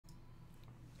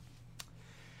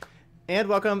And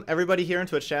welcome everybody here in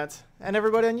Twitch chat and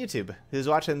everybody on YouTube who's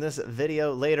watching this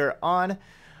video later on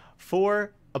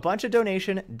for a bunch of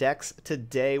donation decks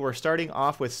today. We're starting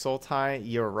off with Sultai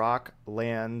Yarok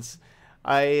Lands.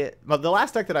 The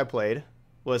last deck that I played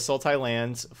was Sultai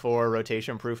Lands for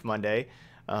Rotation Proof Monday.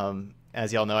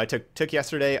 As y'all know, I took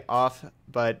yesterday off,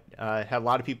 but had a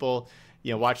lot of people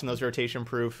watching those Rotation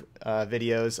Proof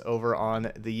videos over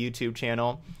on the YouTube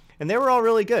channel. And they were all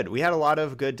really good. We had a lot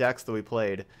of good decks that we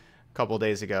played a couple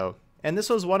days ago, and this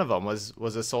was one of them. Was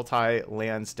a Sultai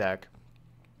Lands deck.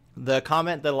 The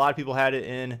comment that a lot of people had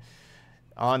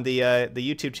on the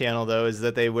YouTube channel though is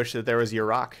that they wish that there was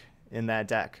Yarok in that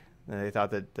deck. And they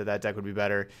thought that deck would be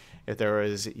better if there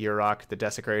was Yarok the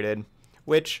Desecrated,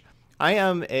 which I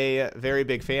am a very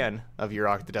big fan of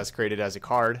Yarok the Desecrated as a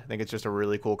card. I think it's just a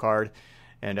really cool card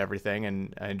and everything,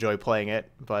 and I enjoy playing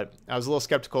it. But I was a little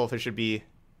skeptical if it should be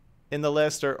in the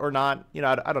list or not.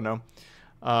 I don't know.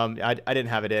 I didn't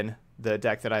have it in the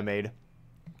deck that I made.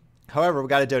 However, we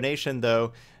got a donation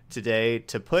though today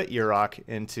to put Yarok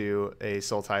into a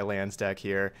Sultai Lands deck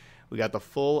here. We got the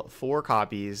full 4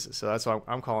 copies, so that's why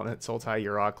I'm calling it Sultai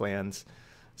Yarok Lands.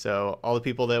 So all the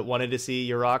people that wanted to see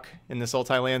Yarok in the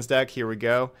Sultai Lands deck, here we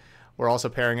go. We're also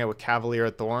pairing it with Cavalier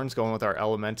of Thorns, going with our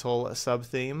Elemental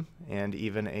sub-theme, and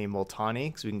even a Multani,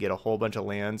 because we can get a whole bunch of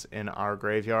lands in our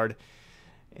graveyard.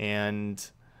 And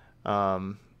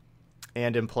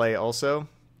in play also.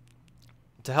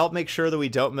 To help make sure that we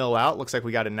don't mill out, looks like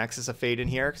we got a Nexus of Fate in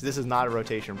here, because this is not a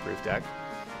rotation-proof deck.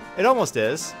 It almost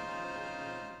is.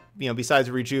 Besides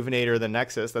Rejuvenator, the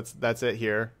Nexus, that's it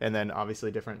here. And then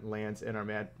obviously different lands in our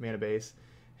mana base.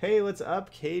 Hey, what's up,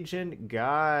 Cajun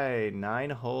Guy? 9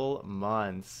 whole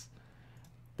months.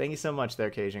 Thank you so much there,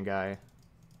 Cajun Guy.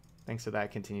 Thanks for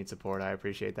that continued support. I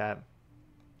appreciate that.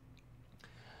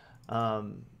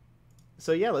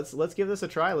 So yeah, let's give this a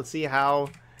try. Let's see how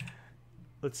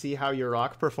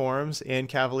Yarok performs and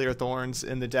Cavalier Thorns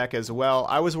in the deck as well.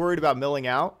 I was worried about milling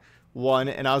out one,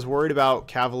 and I was worried about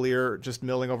Cavalier just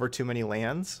milling over too many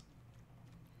lands,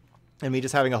 and me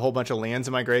just having a whole bunch of lands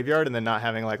in my graveyard and then not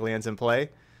having like lands in play.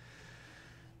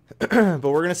 But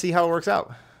we're gonna see how it works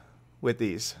out with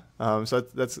these. So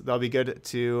that'll be good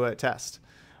to test.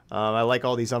 I like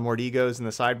all these Unmoored Egos in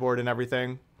the sideboard and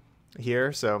everything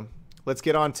here. So let's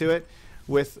get on to it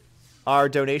with our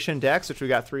donation decks, which we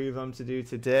got 3 of them to do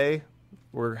today.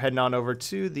 We're heading on over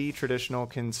to the traditional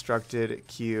constructed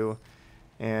queue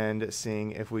and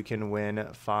seeing if we can win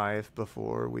 5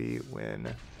 before we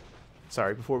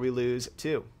lose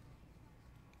 2.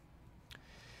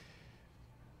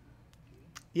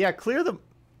 Yeah, Clear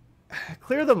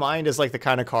the Mind is like the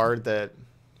kind of card that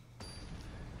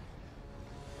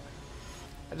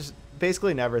I just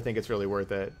basically never think it's really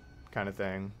worth it kind of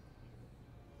thing.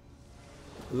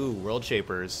 Ooh, World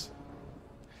Shapers.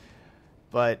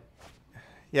 But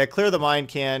yeah, Clear the Mind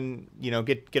can,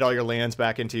 get all your lands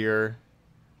back into your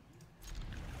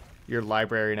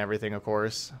library and everything, of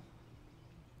course.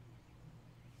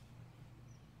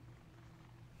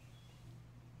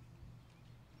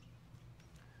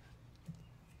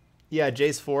 Yeah,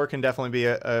 Jace 4 can definitely be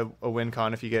a win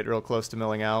con if you get real close to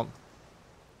milling out.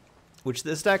 Which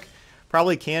this deck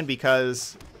probably can,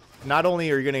 because not only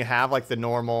are you going to have like the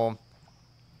normal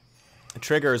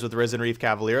triggers with Risen Reef,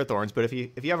 Cavalier Thorns, but if you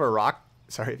have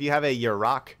a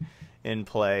Yarok in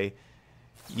play,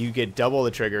 you get double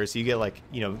the triggers. So you get like,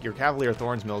 your Cavalier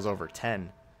Thorns mills over 10,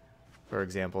 for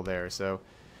example there. So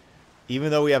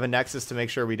even though we have a Nexus to make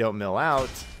sure we don't mill out,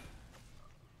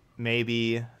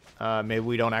 maybe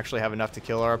we don't actually have enough to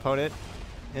kill our opponent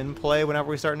in play whenever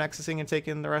we start Nexusing and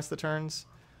taking the rest of the turns.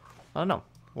 I don't know.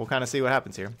 We'll kind of see what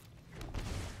happens here.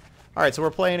 All right, so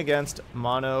we're playing against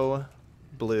Mono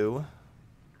Blue.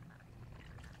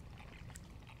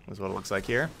 That's what it looks like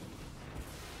here.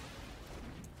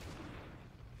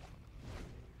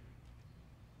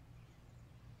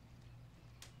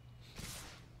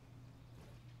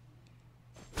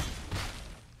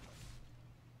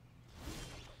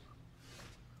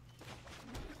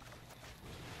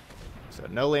 So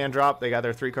no land drop. They got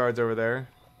their 3 cards over there.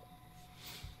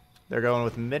 They're going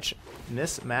with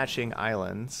Mismatching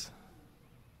Islands.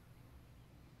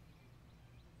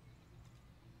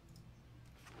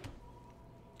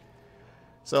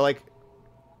 So, like,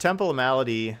 Temple of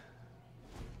Malady,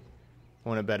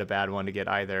 wouldn't bet a bad one to get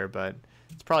either, but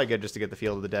it's probably good just to get the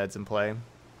Field of the Deads in play.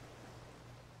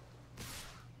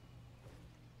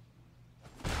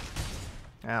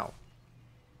 Ow.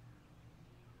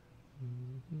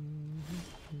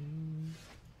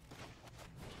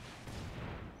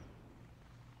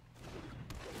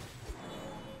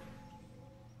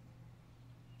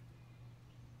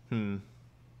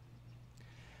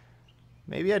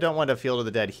 Maybe I don't want to Field of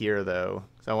the Dead here, though,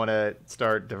 because I want to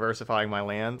start diversifying my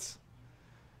lands.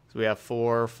 So we have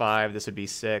 4, 5, this would be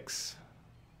 6.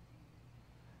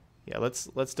 Yeah,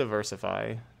 let's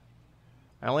diversify.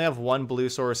 I only have one blue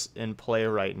source in play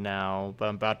right now, but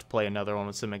I'm about to play another one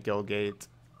with some McGillgate.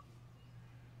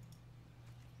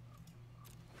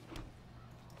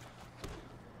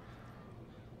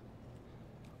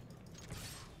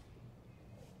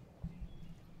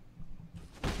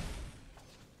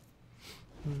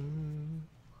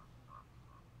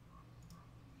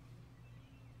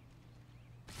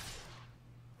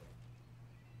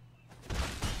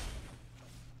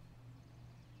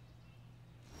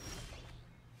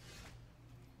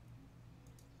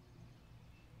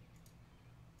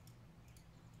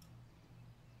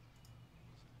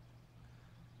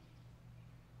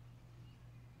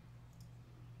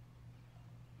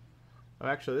 Oh,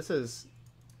 actually, this is...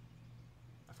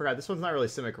 I forgot, this one's not really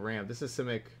Simic Ramp. This is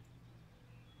Simic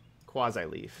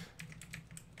Quasi-Leaf.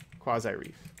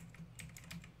 Quasi-Reef.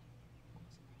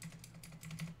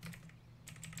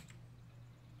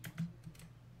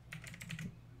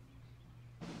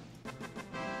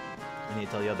 I need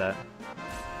to tell you that.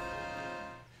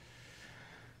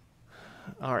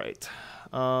 Alright.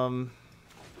 I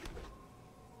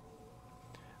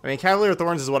mean, Cavalier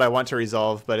Thorns is what I want to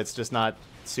resolve, but it's just not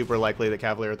super likely that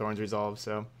Cavalier Thorns resolve,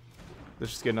 so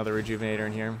let's just get another Rejuvenator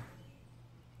in here.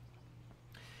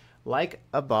 Like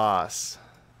a boss.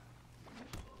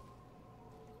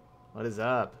 What is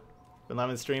up? Been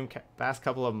loving the stream past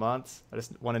couple of months. I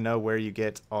just want to know where you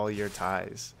get all your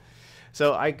ties.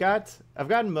 So I've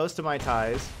gotten most of my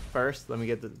ties. First, let me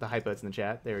get the hype votes in the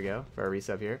chat. There we go, for our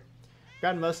resub here. I've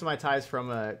gotten most of my ties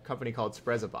from a company called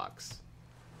Sprezzabox,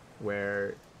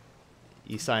 where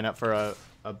you sign up for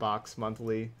a box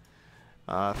monthly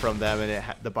from them, and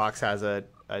the box has a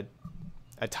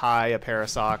tie, a pair of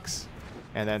socks,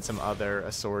 and then some other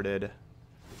assorted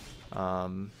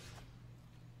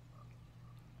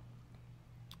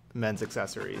men's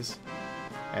accessories.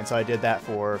 And so I did that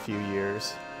for a few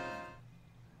years,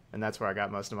 and that's where I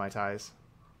got most of my ties.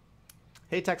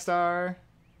 Hey Techstar,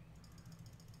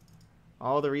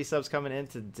 all the resubs coming in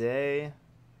today.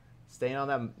 Staying on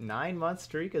that 9-month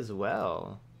streak as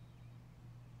well.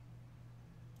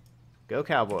 Go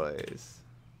Cowboys.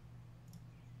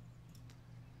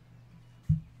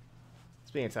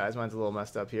 Speaking of ties, mine's a little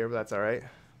messed up here, but that's alright.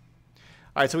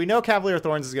 Alright, so we know Cavalier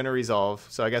Thorns is going to resolve,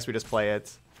 so I guess we just play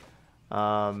it. It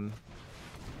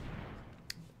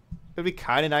would be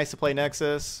kind of nice to play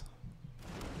Nexus.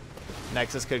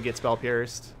 Nexus could get Spell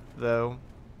Pierced, though.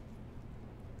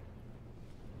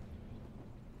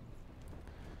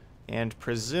 And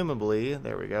presumably,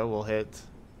 there we go, we'll hit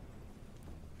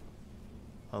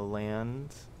a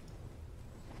land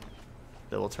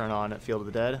that will turn on at Field of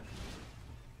the Dead.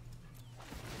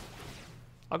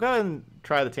 I'll go ahead and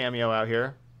try the Tameo out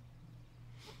here.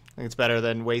 I think it's better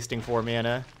than wasting 4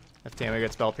 mana. If Tameo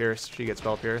gets Spell Pierced, she gets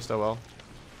Spell Pierced, oh well.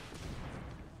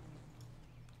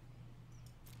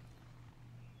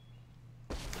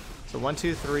 So 1,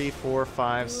 2, 3, 4,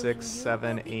 5, 6,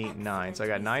 7, 8, 9. So I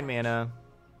got 9 mana.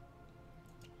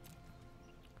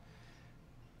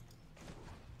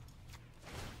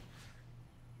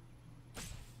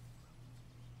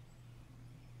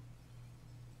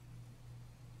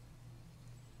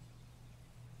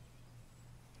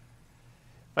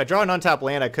 If I draw an untapped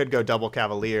land, I could go double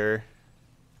Cavalier.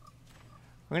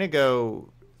 I'm going to go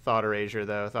Thought Erasure,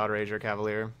 though. Thought Erasure,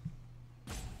 Cavalier.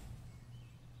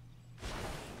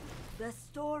 The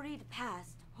storied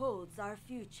past holds our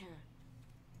future.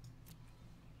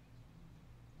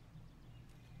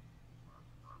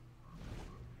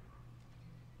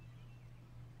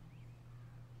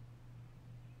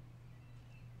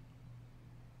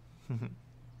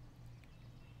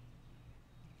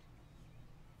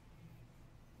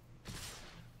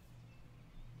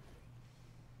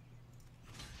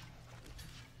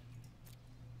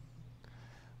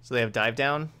 So they have Dive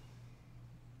Down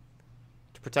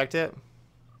to protect it?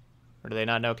 Or do they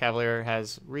not know Cavalier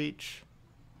has Reach?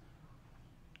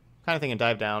 Kind of thinking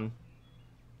Dive Down.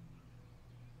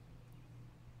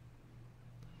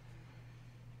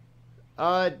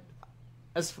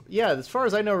 As far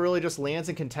as I know, really just lands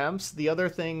and contempts. The other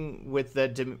thing with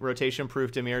the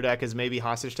rotation-proof Dimir deck is maybe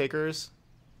Hostage Takers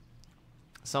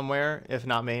somewhere, if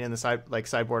not main in the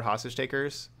sideboard Hostage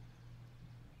Takers.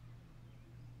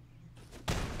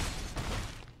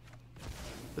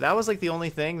 But that was like the only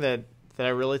thing that I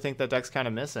really think that deck's kind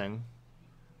of missing.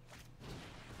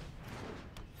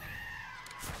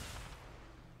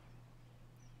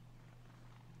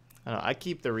 I don't know, I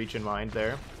keep the Reach in mind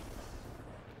there.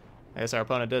 I guess our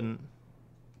opponent didn't.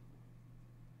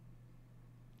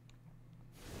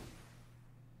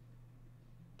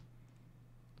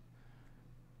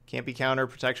 Can't be counter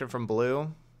protection from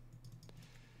blue.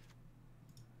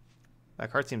 That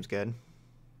card seems good.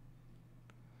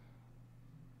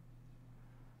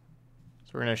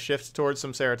 So we're going to shift towards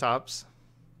some Ceratops.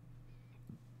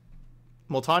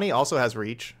 Multani also has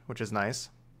reach, which is nice.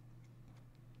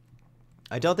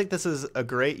 I don't think this is a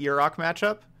great Yarok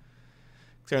matchup.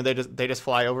 They just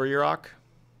fly over Yarok.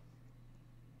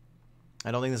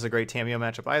 I don't think this is a great Tamiyo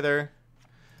matchup either.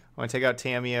 I want to take out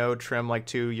Tamiyo, trim like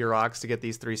 2 Yaroks to get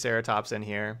these 3 Ceratops in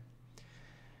here.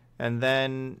 And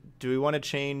then do we want to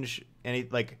change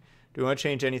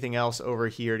anything else over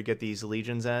here to get these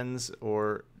Legion's Ends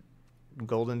or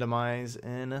Golden Demise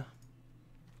in? I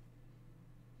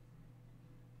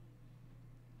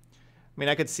mean,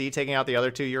 I could see taking out the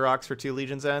other 2 Yaroks for 2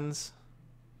 Legion's Ends.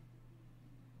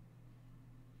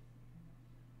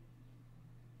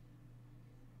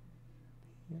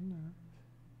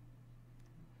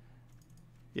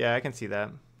 Yeah, I can see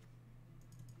that.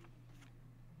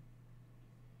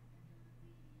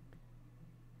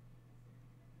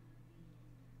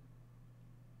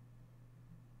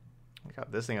 God,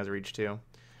 this thing has reach too. All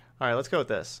right, let's go with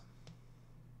this.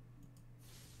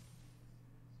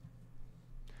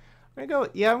 I'm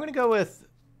gonna go with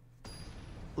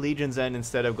Legion's End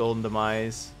instead of Golden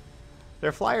Demise.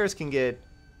 Their flyers can get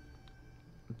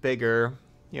bigger,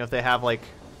 you know, if they have like,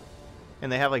 and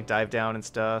they have like dive down and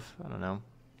stuff. I don't know.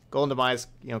 Golden Demise,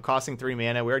 you know, costing 3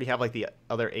 mana. We already have like the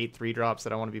other 8 3-drops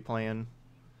that I want to be playing.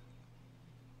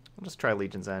 I'll just try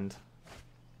Legion's End.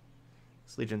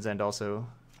 This Legion's End also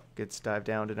gets dive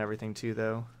downed and everything too,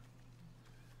 though.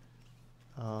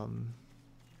 Do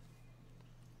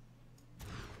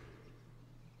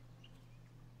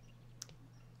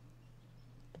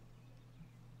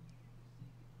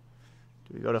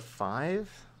we go to 5?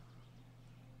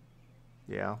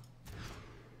 Yeah.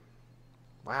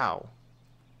 Wow.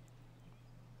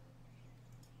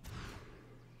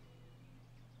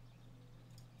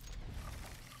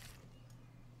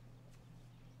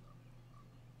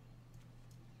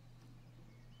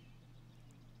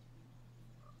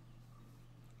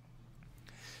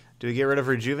 Do we get rid of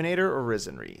Rejuvenator or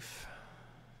Risen Reef?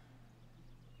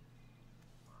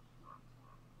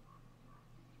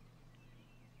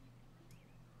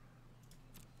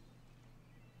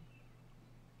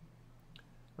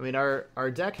 I mean,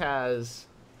 our deck has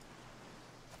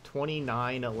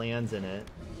 29 lands in it.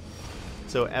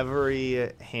 So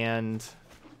every hand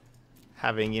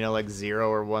having, you know, like 0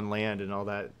 or 1 land and all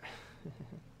that.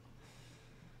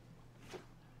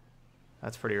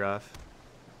 That's pretty rough.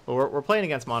 But we're playing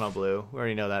against mono blue. We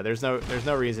already know that. There's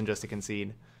no reason just to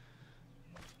concede.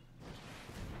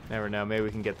 Never know. Maybe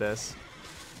we can get this.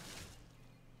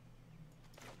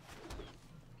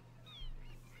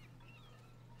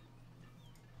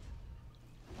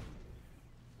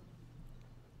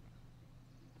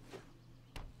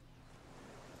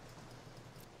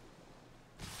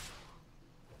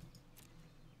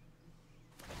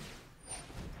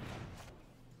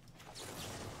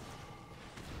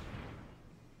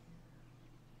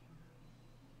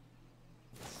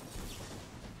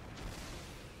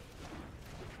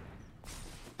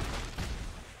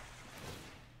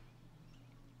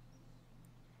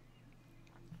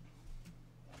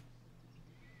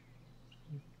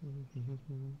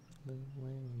 The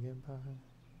way we get by.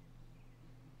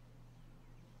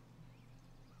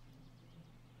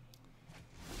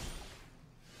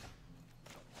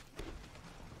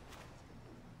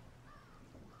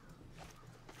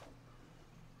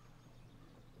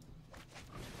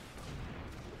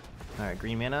 All right,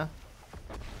 green mana.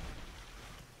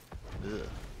 Ugh.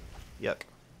 Yuck.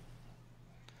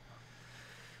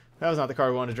 That was not the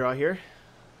card we wanted to draw here.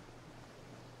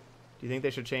 Do you think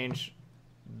they should change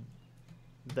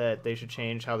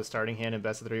how the starting hand in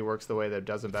best of 3 works the way that it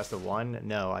does in best of 1?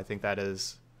 No, I think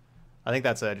that's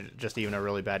just even a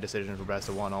really bad decision for best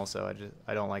of 1 also.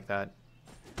 I don't like that.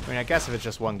 I mean, I guess if it's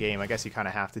just 1 game, I guess you kind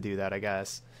of have to do that, I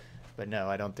guess. But no,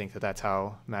 I don't think that's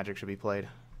how Magic should be played.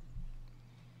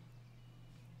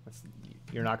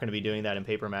 You're not going to be doing that in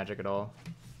paper Magic at all.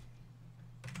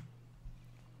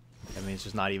 I mean, it's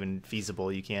just not even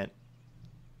feasible. You can't.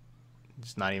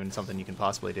 It's not even something you can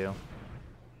possibly do.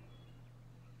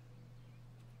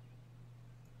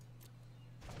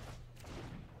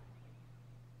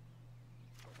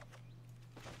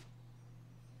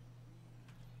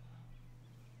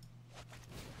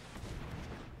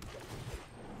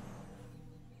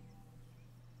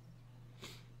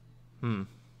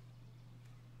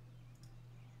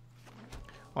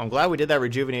 Well, I'm glad we did that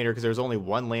Rejuvenator because there's only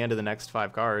 1 land in the next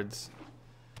 5 cards.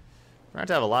 We're going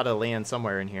to have a lot of land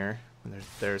somewhere in here.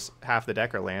 There's half the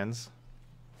deck are lands.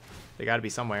 They got to be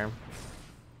somewhere.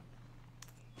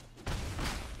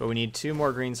 But we need 2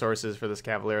 more green sources for this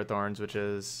Cavalier Thorns, which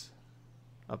is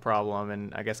a problem.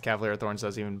 And I guess Cavalier Thorns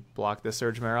doesn't even block this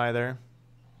Surge Mare either.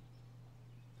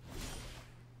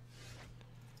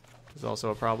 Is also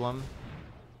a problem.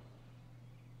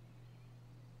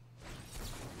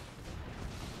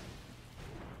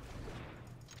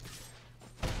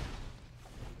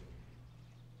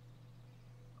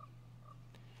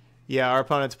 Yeah, our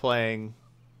opponent's playing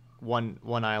one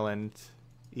island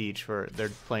each for they're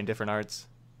playing different arts.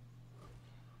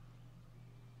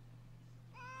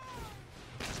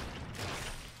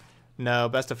 No,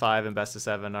 best of 5 and best of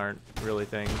 7 aren't really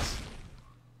things.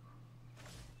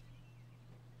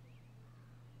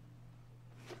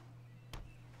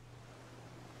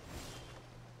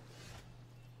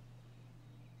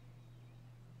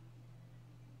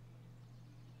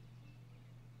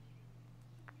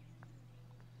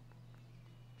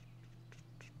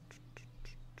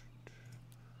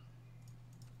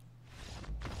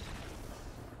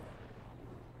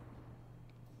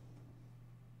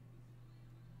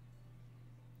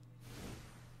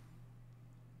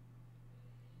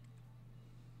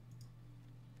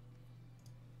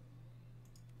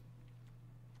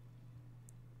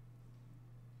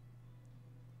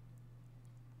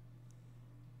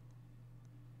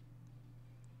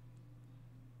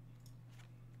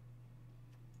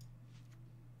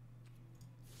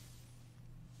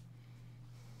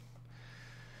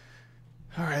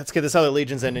 Alright, let's get this other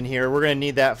Legion's End in here. We're going to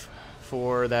need that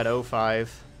for that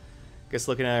 05. Guess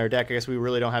looking at our deck, I guess we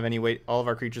really don't have any way... All of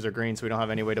our creatures are green, so we don't have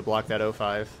any way to block that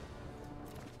 05.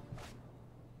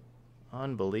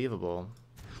 Unbelievable.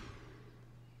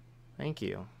 Thank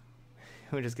you.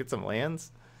 Can we just get some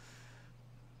lands?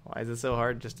 Why is it so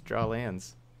hard just to draw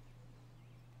lands?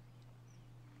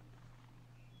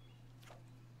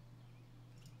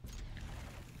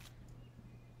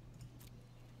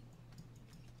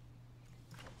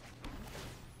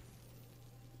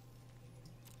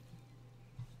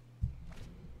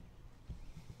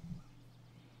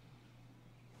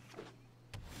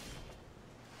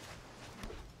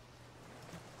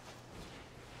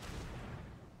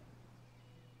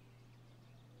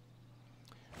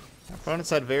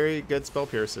 Opponents had very good spell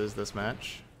pierces this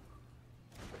match.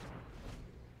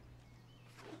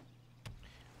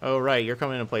 Oh, right, you're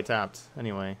coming in to play tapped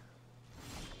anyway.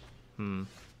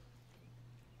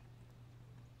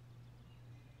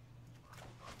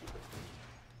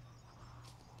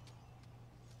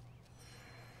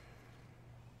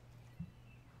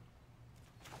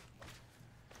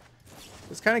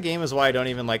 This kind of game is why I don't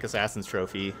even like Assassin's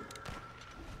Trophy.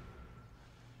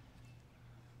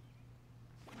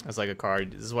 As like a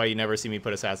card. This is why you never see me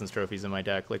put Assassin's Trophies in my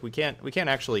deck. Like we can't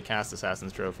actually cast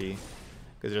Assassin's Trophy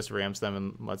because it just ramps them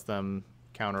and lets them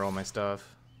counter all my stuff.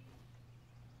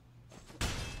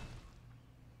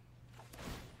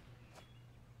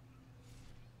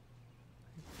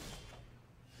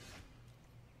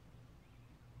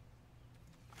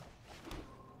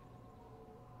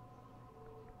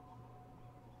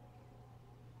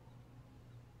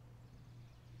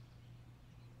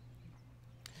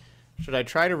 Should I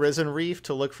try to Risen Reef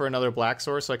to look for another black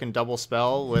source so I can double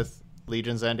spell with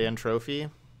Legion's End and Trophy?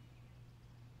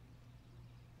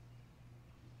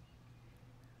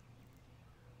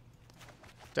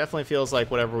 Definitely feels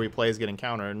like whatever we play is getting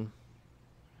countered.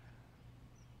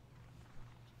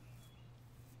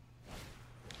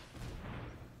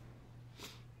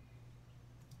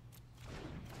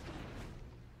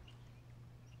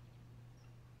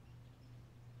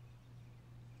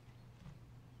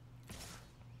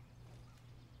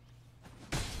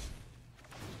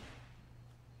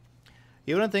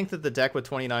 You wouldn't think that the deck with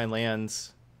 29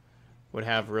 lands would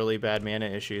have really bad mana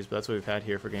issues, but that's what we've had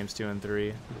here for games 2 and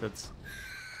 3. That's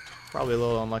probably a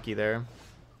little unlucky there.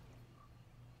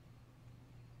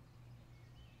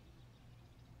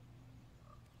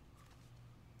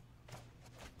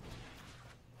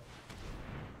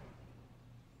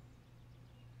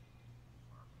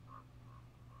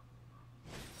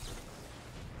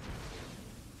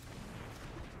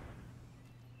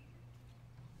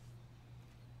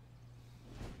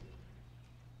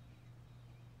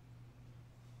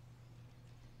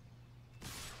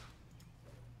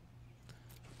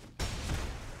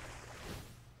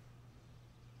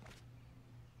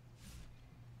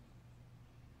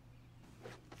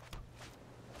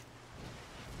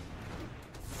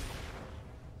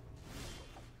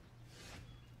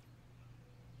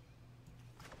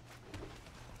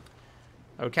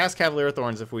 I would cast Cavalier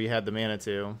Thorns if we had the mana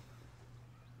to.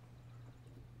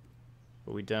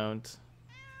 But we don't.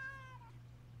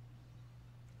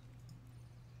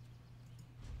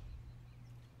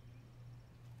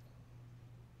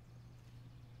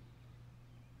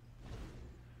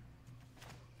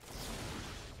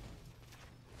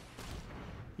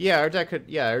 our deck could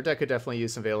definitely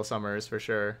use some Veil of Summers for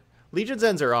sure. Legion's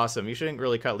Ends are awesome. You shouldn't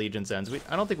really cut Legion's Ends.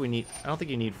 I don't think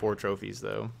you need 4 trophies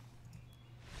though.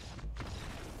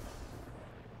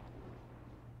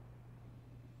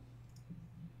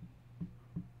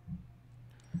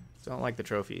 Don't like the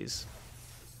trophies.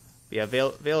 But yeah,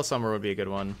 Veil of Summer would be a good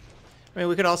one. I mean,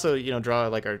 we could also, you know, draw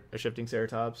like our Shifting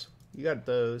Ceratops. You got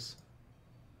those.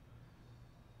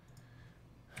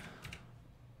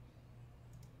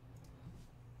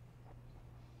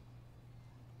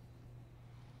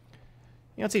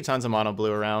 You don't see tons of mono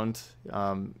blue around.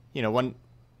 You know,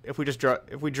 if we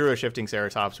drew a Shifting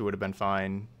Ceratops, we would have been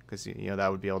fine because you know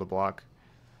that would be able to block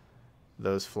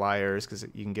those flyers because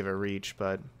you can give it reach,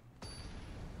 but.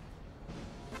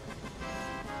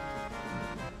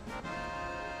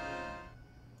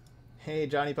 Hey,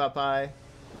 Johnny Popeye.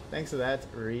 Thanks for that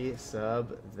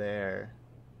resub there.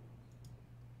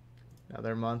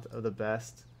 Another month of the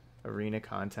best arena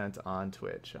content on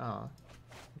Twitch. Aw.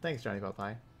 Thanks, Johnny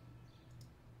Popeye.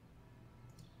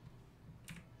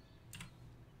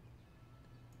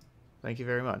 Thank you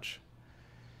very much.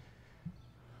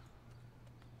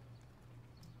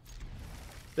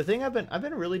 The thing I've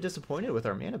been really disappointed with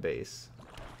our mana base.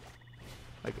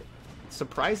 Like,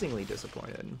 surprisingly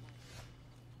disappointed.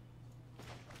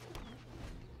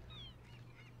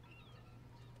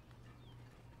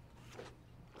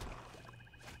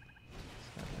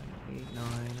 8, 9.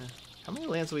 How many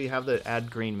lands do we have that add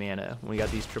green mana when we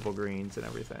got these triple greens and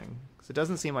everything? Because it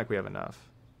doesn't seem like we have enough.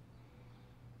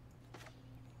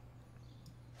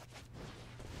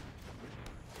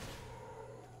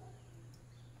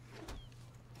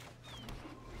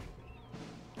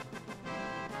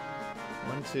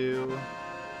 One, 2,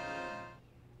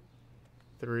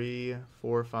 3,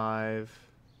 4, 5,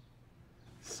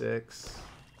 6,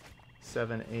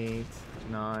 7, 8,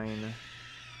 9,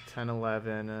 10,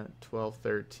 11, 12,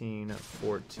 13,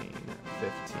 14,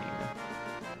 15.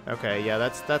 Okay, yeah,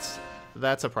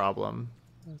 that's a problem.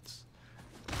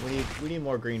 We need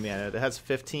more green mana. It has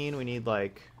 15. We need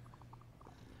like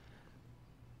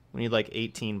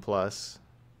 18 plus.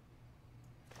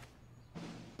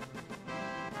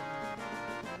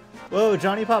 Whoa,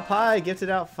 Johnny Pot Pie gifted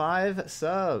out 5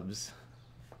 subs.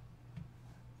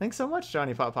 Thanks so much,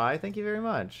 Johnny Pot Pie. Thank you very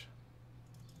much.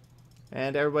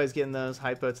 And everybody's getting those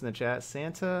hype votes in the chat.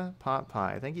 Santa Pot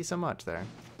Pie. Thank you so much there.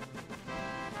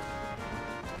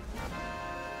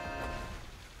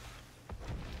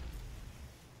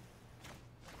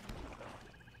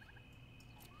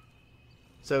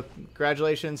 So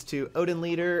congratulations to Odin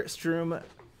Leader, Strum,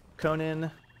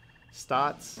 Conan,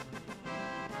 Stotts,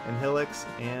 and Hillix,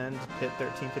 and Pit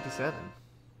 1357.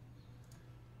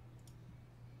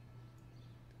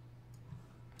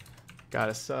 Got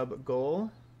a sub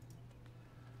goal.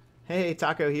 Hey,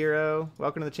 Taco Hero.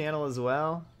 Welcome to the channel as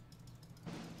well.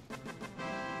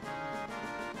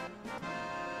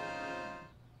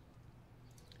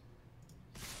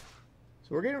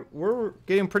 So we're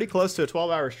getting pretty close to a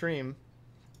 12-hour stream.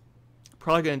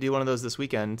 Probably going to do one of those this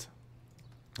weekend.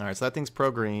 All right, so that thing's pro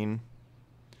green.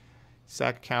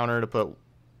 Sack counter to put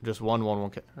just one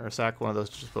 1/1, or sack one of those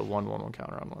to just put one 1/1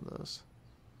 counter on one of those.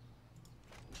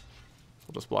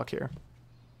 We'll just block here.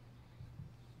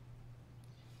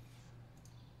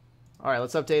 All right,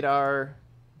 let's update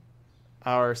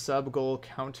our sub goal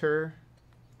counter.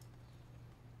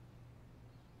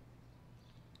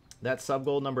 That's sub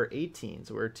goal number 18.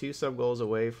 So we're 2 sub goals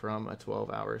away from a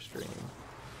 12-hour stream.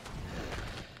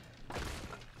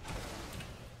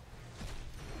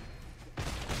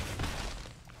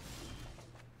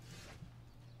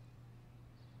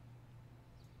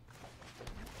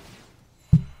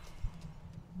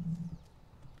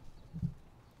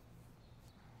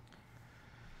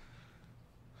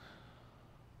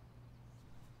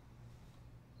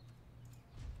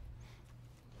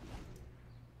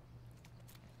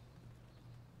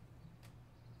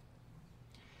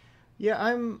 Yeah,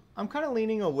 I'm kind of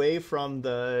leaning away from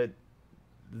the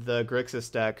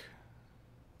Grixis deck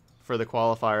for the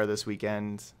qualifier this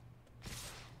weekend.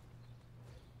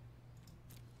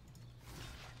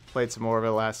 Played some more of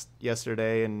it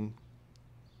yesterday, and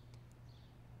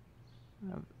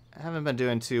I haven't been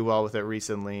doing too well with it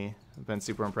recently. I've been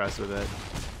super impressed with it.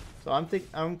 So I'm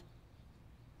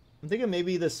thinking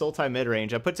maybe the Sultai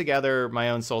mid-range. I put together my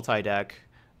own Sultai deck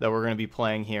that we're going to be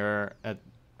playing here at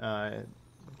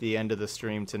the end of the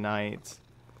stream tonight,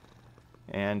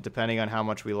 and depending on how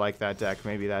much we like that deck,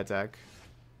 maybe that deck.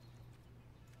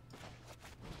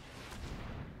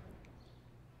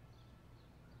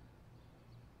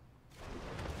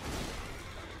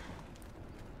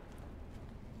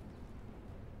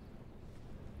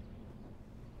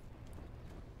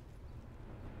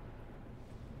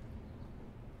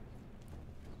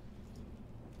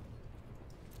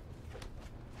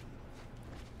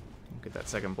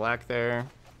 second black there.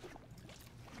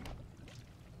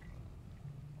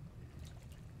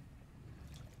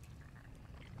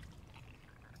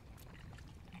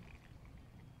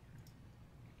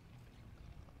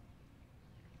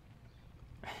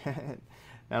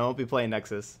 I won't be playing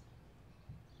Nexus.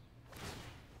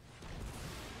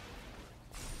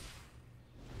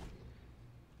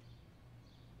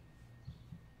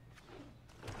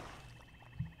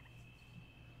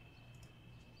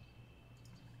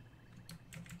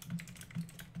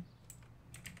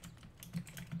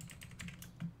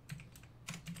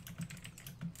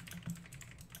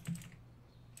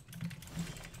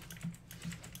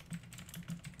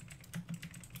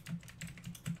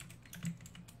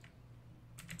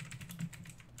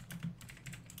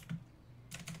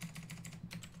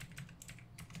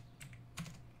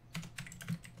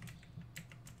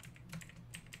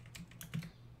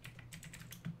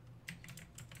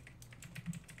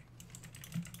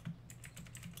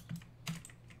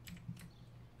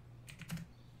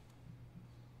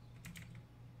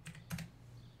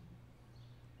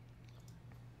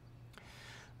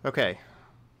 Okay.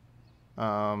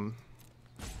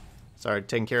 Sorry,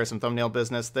 taking care of some thumbnail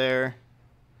business there.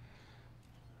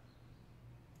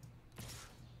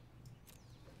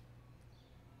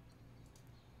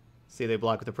 See, they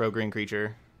block with the pro-green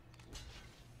creature.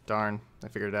 Darn, I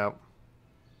figured it out.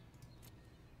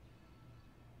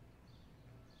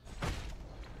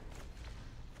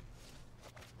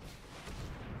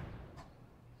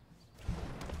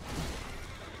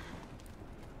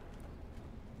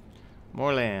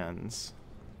 More lands.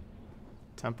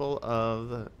 Temple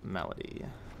of Melody.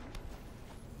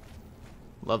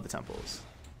 Love the temples.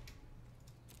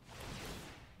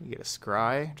 You get a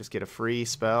scry, just get a free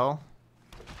spell.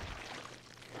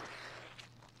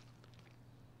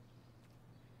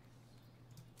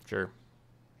 Sure.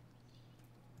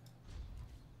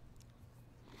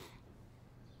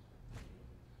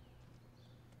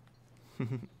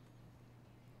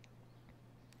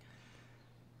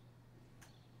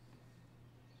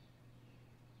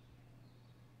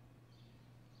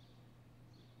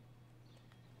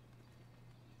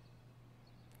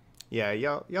 Yeah,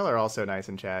 y'all are also nice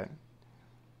in chat.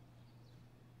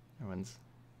 Everyone's.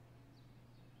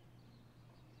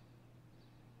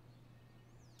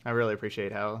 I really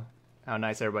appreciate how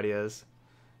nice everybody is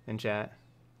in chat.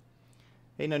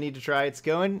 Hey, no need to try. It's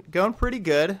going pretty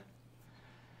good.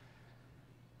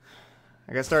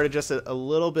 I got started just a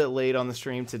little bit late on the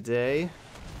stream today.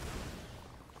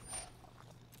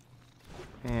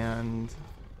 And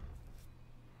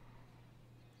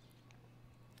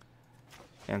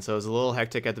so it was a little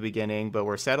hectic at the beginning, but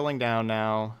we're settling down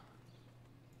now.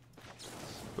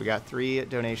 We got 3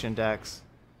 donation decks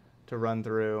to run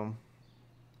through.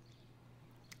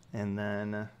 And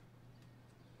then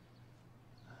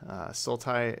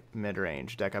Sultai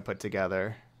mid-range deck I put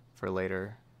together for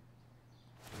later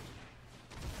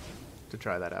to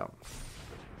try that out.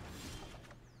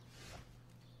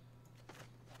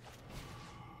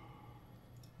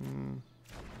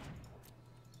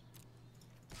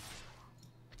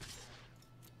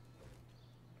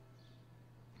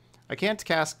 I can't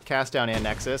cast down and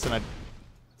Nexus, and I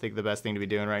think the best thing to be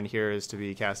doing right here is to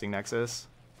be casting Nexus.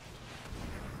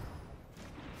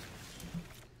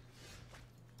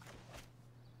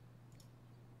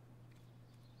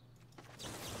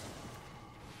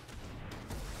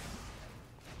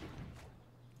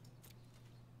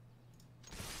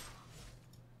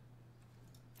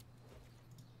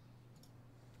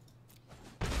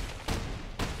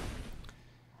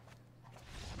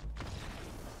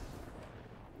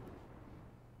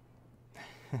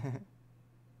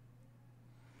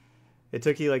 It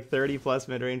took you like 30 plus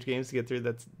mid-range games to get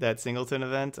through that Singleton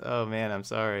event? Oh man, I'm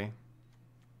sorry.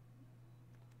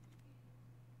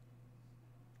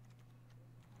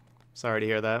 Sorry to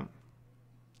hear that.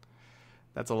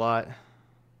 That's a lot.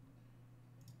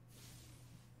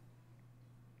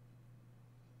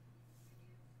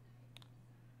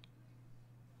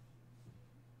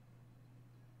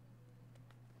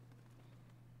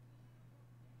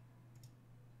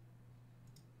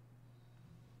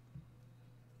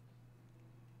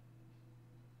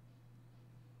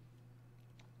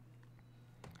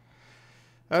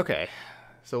 Okay,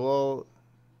 so we'll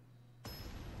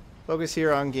focus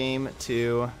here on game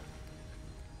 2.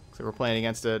 So we're playing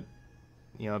against a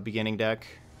beginning deck.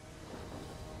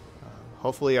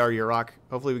 Hopefully our Yarok,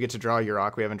 hopefully we get to draw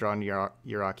Yarok. We haven't drawn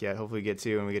Yarok yet. Hopefully we get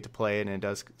to, and we get to play it, and it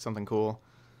does something cool.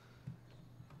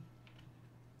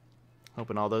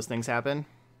 Hoping all those things happen.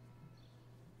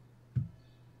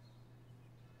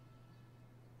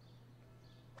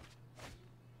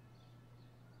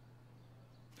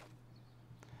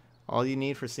 All you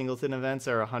need for singleton events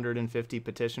are 150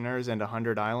 petitioners and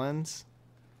 100 islands.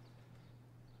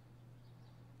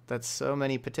 That's so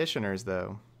many petitioners,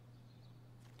 though.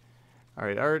 All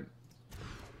right,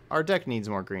 our deck needs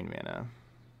more green mana.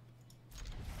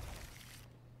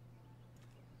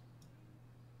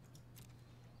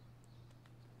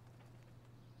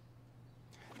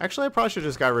 Actually, I probably should have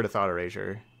just got rid of Thought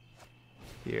Erasure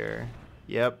here.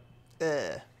 Yep.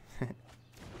 I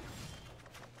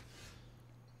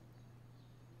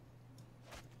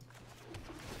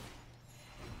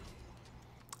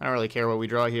don't really care what we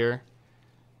draw here.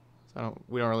 So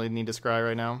we don't really need to scry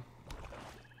right now.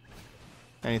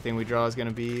 Anything we draw is going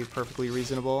to be perfectly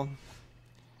reasonable.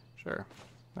 Sure,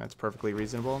 that's perfectly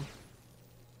reasonable.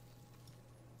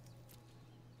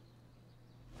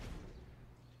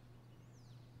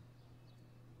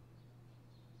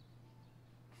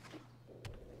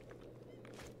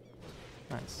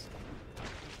 Nice.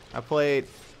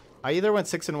 I either went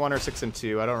 6-1 or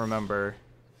 6-2. I don't remember.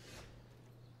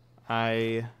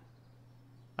 I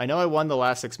know I won the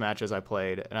last 6 matches I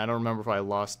played, and I don't remember if I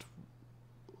lost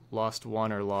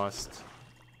 1 or lost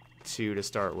 2 to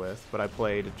start with. But I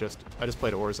just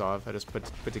played Orzhov. I just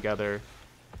put together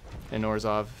an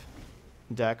Orzhov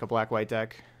deck, a black-white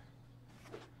deck,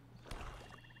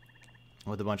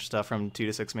 with a bunch of stuff from 2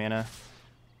 to 6 mana.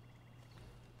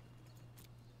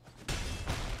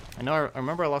 I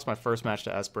remember I lost my first match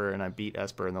to Esper, and I beat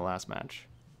Esper in the last match.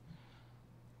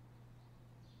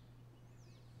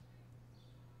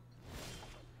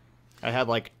 I had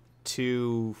like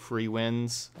 2 free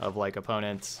wins of like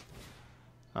opponents,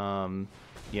 you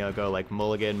know, go like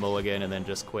mulligan, and then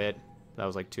just quit. That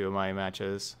was like 2 of my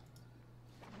matches.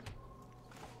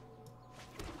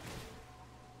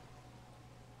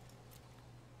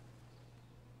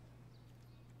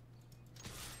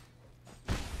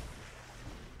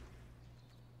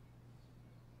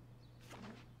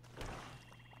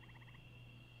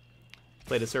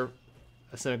 Played a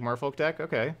Simic Merfolk deck?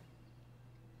 Okay.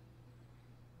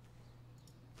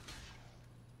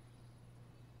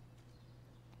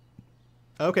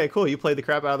 Okay, cool. You played the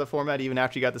crap out of the format even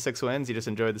after you got the 6 wins. You just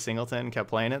enjoyed the singleton and kept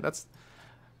playing it. That's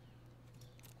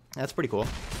pretty cool.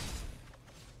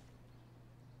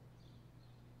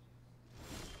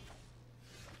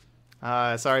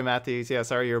 Sorry, Matthews. Yeah,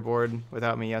 sorry you were bored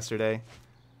without me yesterday.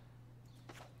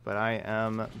 But I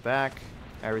am back.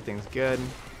 Everything's good.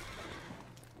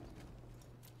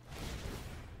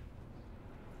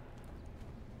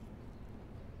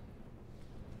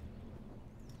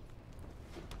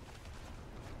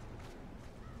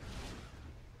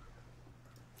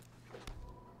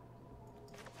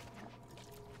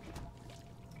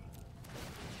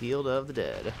 Field of the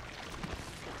Dead.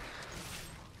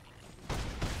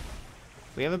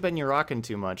 We haven't been rocking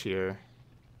too much here.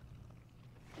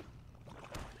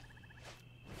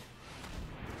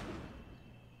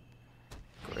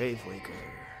 Gravewaker.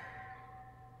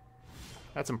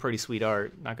 That's some pretty sweet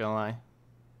art, not gonna lie.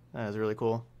 That is really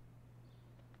cool.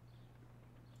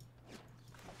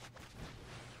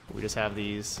 We just have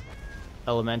these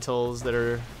elementals that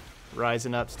are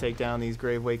rising up to take down these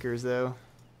Gravewakers, though.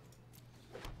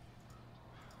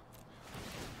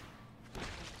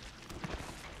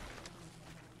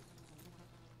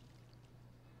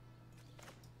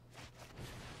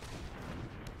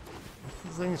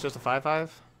 This thing is just a 5/5.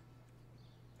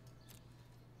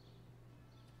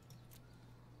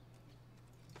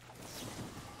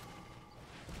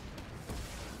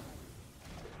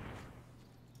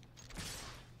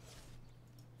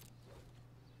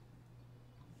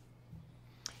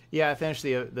 Yeah, I finished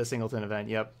the singleton event.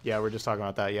 Yep. Yeah, we're just talking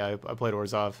about that. Yeah, I played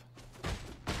Orzhov.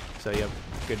 So, yep,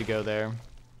 good to go there.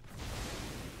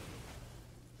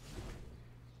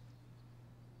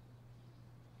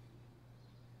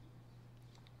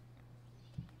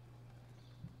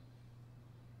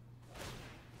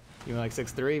 You went like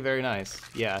 6-3? Very nice.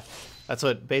 Yeah, that's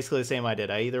what basically the same I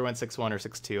did. I either went 6-1 or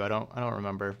 6-2. I don't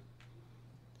remember.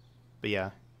 But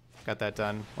yeah, got that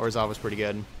done. Orzhov was pretty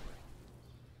good.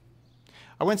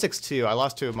 I went 6-2. I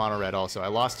lost to mono red also. I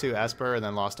lost to Esper and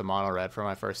then lost to mono red for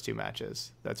my first 2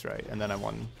 matches. That's right. And then I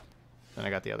won. Then I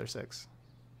got the other 6.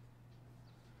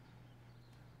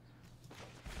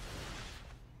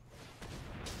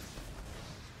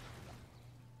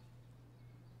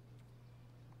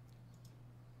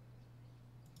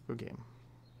 Good game.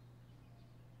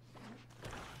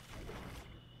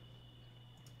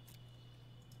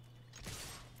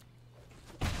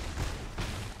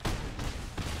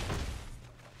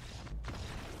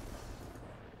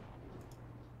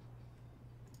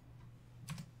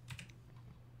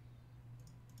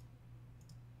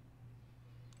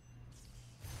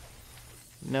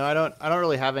 No, I don't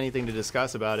really have anything to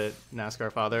discuss about it,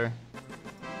 NASCAR Father.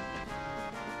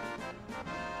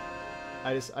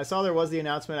 I saw there was the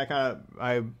announcement.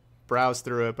 I browsed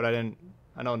through it, but I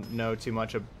don't know too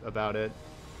much about it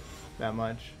that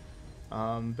much.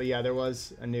 But yeah, there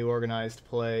was a new organized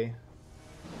play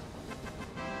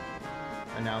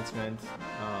announcement.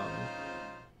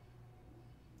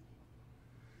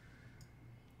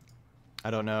 I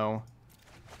don't know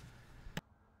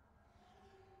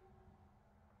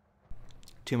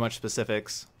too much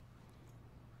specifics.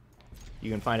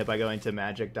 You can find it by going to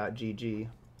magic.gg.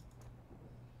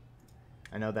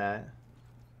 I know that.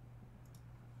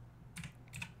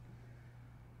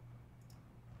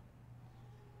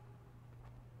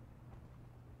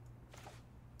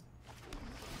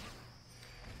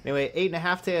 Anyway,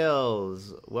 8.5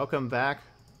 Tails, welcome back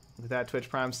with that Twitch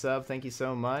Prime sub. Thank you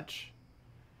so much.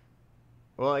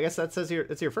 Well, I guess that says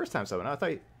it's your first time subbing. I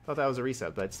thought that was a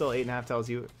reset, but still 8.5 Tails.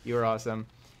 You were awesome,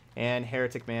 and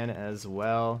Heretic Man as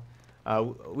well.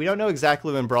 We don't know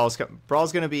exactly when Brawl's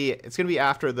gonna be. It's gonna be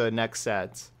after the next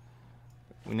set.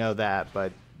 We know that,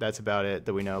 but that's about it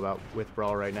that we know about with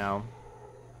Brawl right now.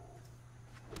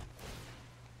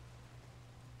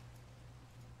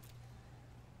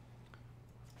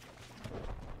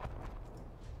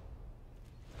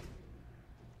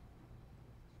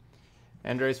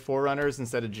 Andre's Forerunners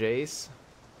instead of Jace.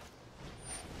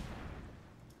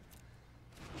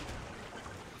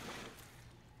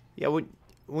 Yeah,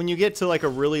 when you get to like a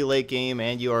really late game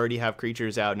and you already have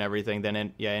creatures out and everything,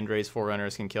 then yeah, Andre's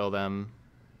Forerunners can kill them.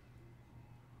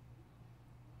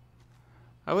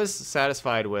 I was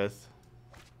satisfied with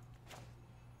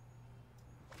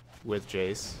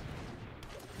Jace.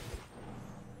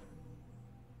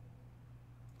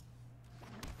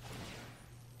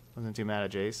 Wasn't too mad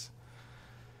at Jace.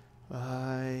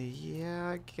 Yeah,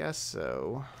 I guess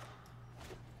so.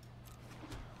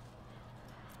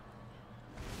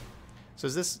 So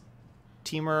is this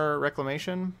Teamer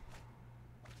Reclamation?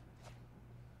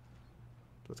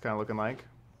 What's kind of looking like?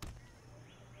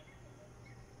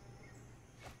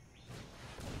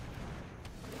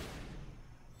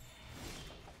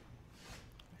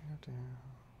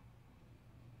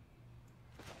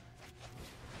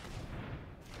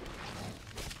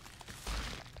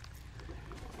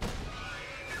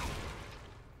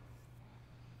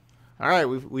 All right,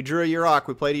 we drew a Yarok.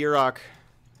 We played a Yarok.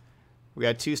 We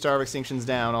got 2 Star of Extinctions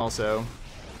down also.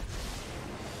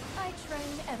 I train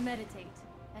and meditate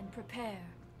and prepare.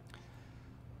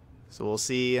 So we'll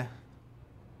see if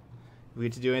we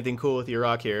get to do anything cool with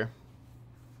Yarok here.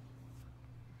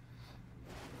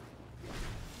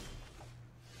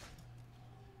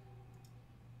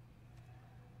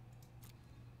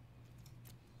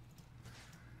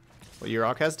 Well,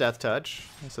 Yarok has Death Touch,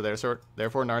 so therefore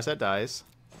Narset dies.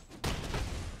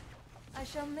 I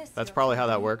shall miss That's probably how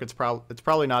that works. It's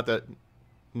probably not that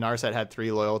Narset had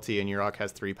 3 loyalty and Yarok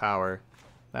has 3 power.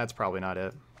 That's probably not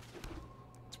it.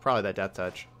 It's probably that Death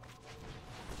Touch.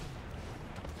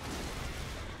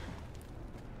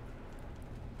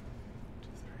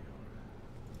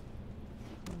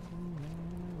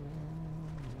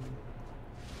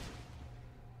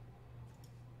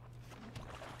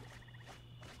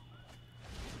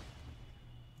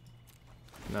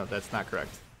 No, that's not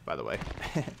correct, by the way.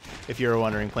 If you were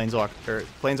wondering,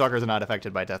 Planeswalkers are not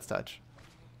affected by Death Touch.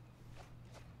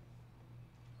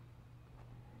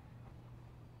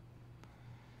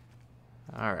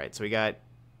 Alright, so we got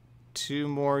 2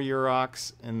 more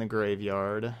Yaroks in the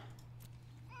graveyard.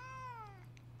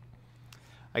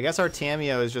 I guess our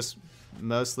Tameo is just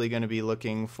mostly going to be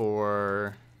looking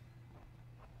for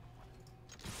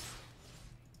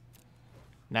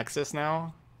Nexus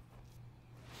now.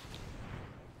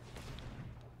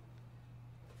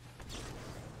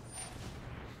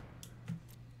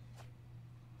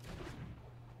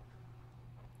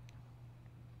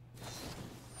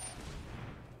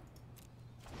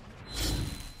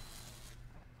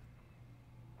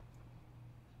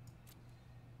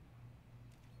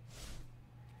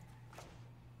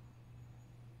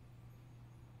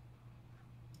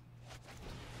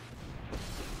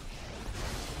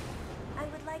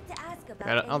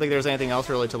 I don't think there's anything else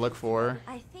really to look for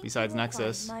besides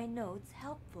Nexus. My notes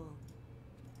helpful.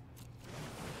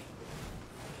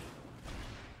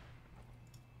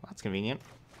 That's convenient.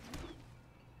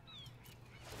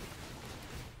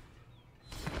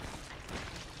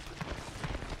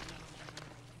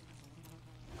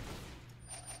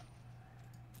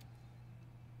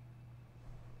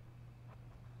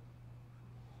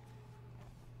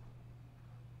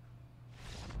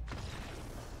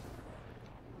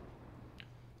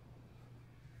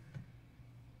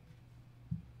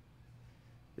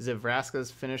 Is it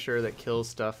Vraska's finisher that kills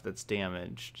stuff that's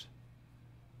damaged?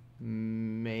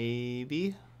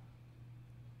 Maybe.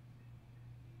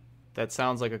 That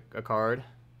sounds like a card.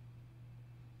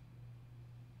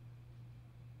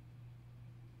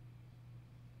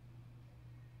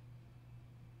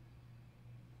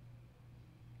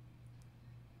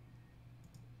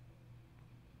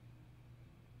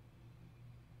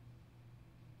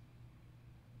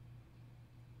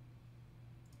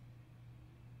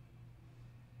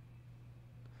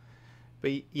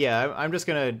 But yeah, I'm just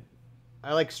gonna.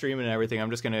 I like streaming and everything.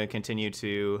 I'm just gonna continue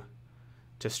to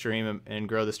stream and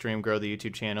grow the stream, grow the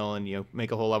YouTube channel, and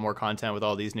make a whole lot more content with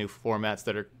all these new formats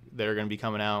that are gonna be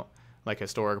coming out, like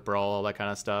historic brawl, all that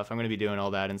kind of stuff. I'm gonna be doing all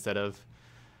that instead of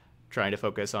trying to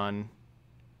focus on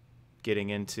getting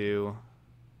into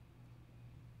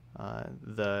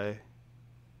the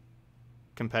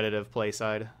competitive play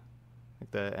side,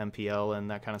 like the MPL and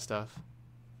that kind of stuff.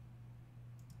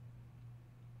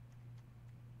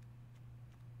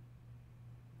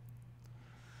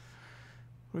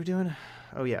 What are we doing?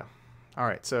 Oh yeah. All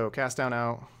right. So cast down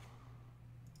out.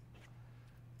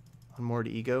 Unmoored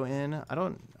ego in. I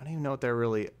don't even know what they're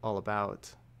really all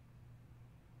about.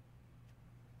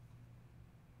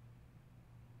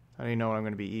 I don't even know what I'm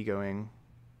going to be egoing.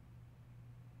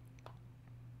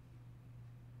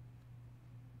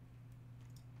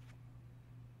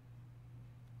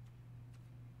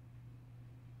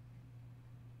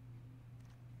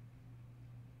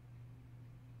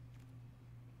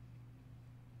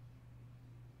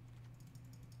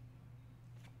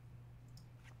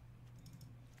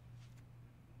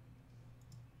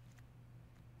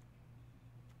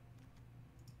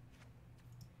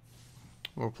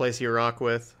 We'll replace Yarok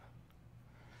with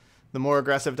the more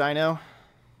aggressive dino.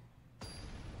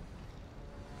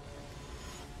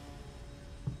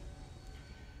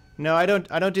 No, I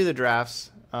don't do the drafts.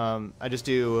 I just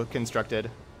do constructed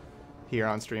here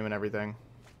on stream and everything.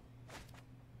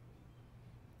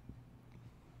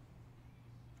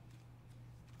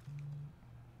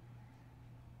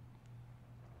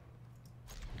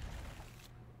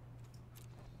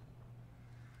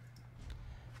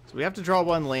 So we have to draw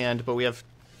one land, but we have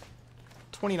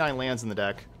 29 lands in the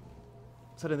deck.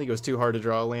 So I didn't think it was too hard to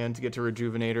draw a land to get to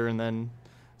Rejuvenator and then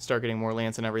start getting more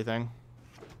lands and everything.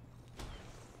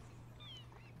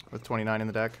 With 29 in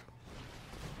the deck.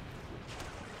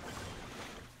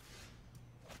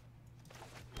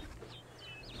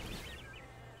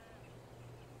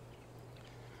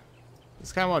 This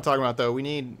is kind of what I'm talking about, though.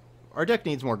 Our deck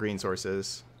needs more green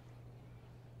sources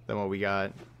than what we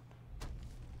got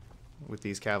with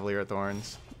these Cavalier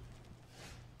Thorns.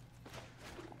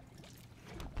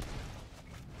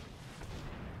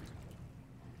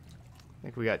 I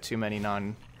think we got too many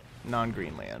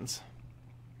non-green lands.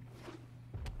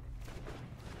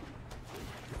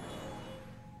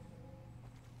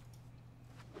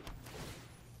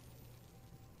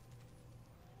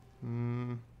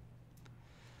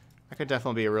 That could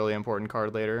definitely be a really important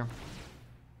card later.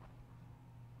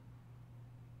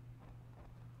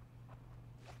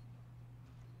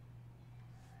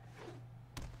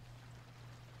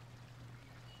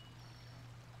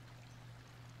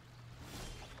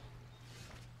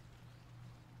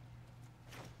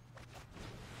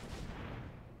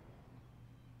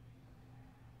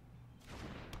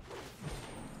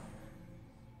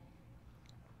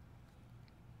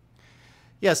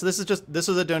 Yeah, so this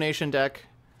was a donation deck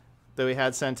that we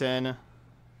had sent in.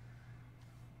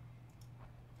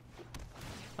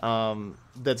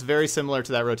 That's very similar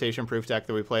to that rotation proof deck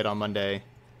that we played on Monday.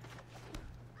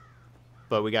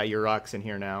 But we got Yaroks in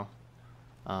here now.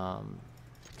 And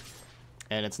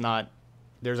it's not...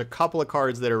 There's a couple of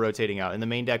cards that are rotating out. In the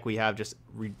main deck we have just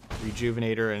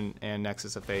Rejuvenator and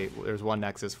Nexus of Fate. There's one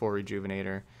Nexus for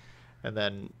Rejuvenator. And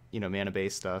then,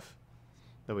 mana-based stuff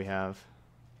that we have.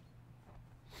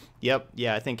 Yep,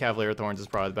 yeah, I think Cavalier Thorns is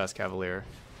probably the best Cavalier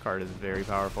card. Is very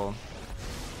powerful.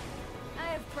 I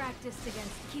have practiced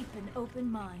against keep an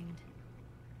open mind.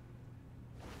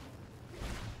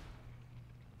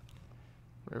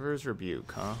 River's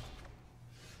Rebuke, huh?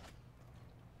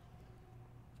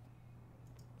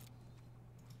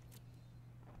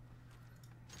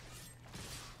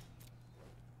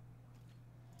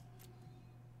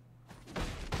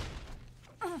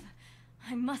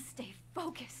 I must stay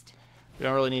focused. We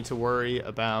don't really need to worry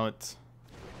about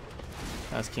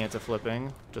Azcanta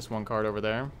flipping. Just one card over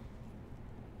there.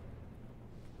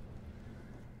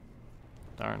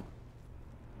 Darn.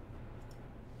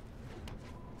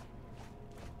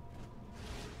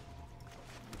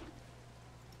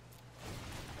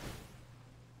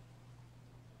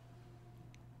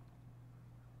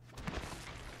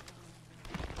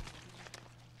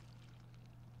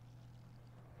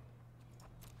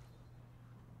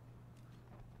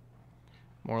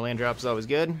 More land drops is always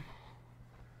good.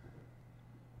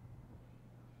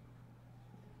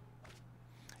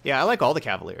 Yeah, I like all the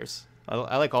Cavaliers.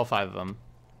 I like all 5 of them.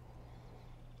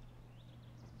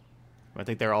 I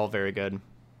think they're all very good.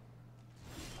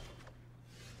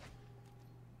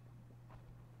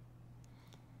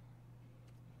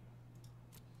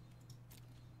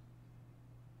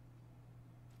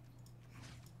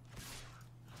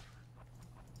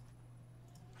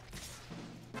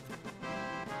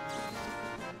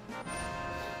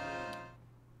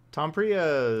 Tom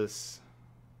Prius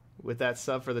with that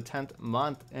sub for the 10th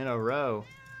month in a row.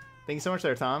 Thank you so much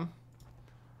there, Tom.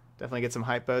 Definitely get some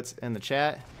hype votes in the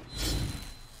chat.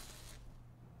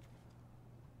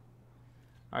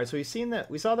 All right, so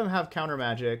we saw them have counter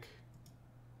magic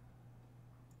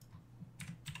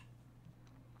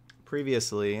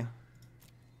previously.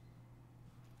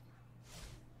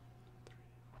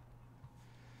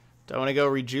 Do I want to go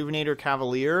Rejuvenator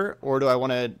Cavalier, or do I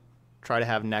want to try to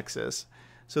have Nexus?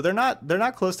 So they're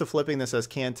not close to flipping this as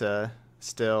Kanta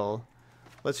still.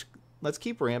 Let's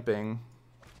keep ramping.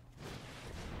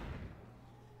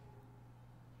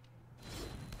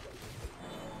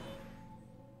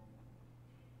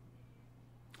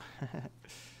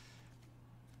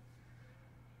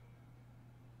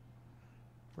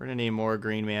 We're gonna need more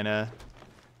green mana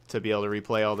to be able to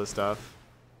replay all this stuff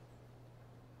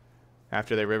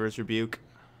after they River's Rebuke.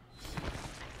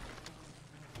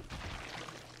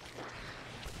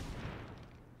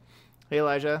 Hey,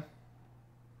 Elijah.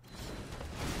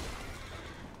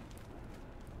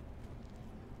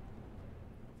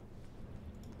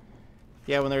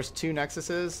 Yeah, when there's 2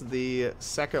 Nexuses, the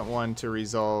second one to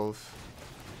resolve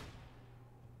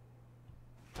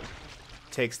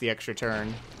takes the extra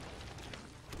turn.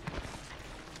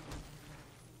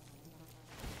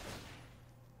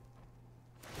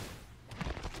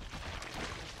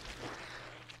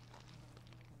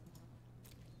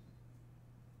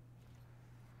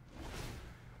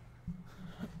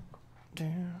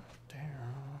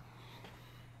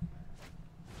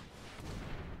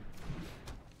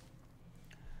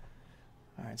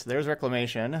 Alright, so there's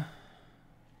Reclamation.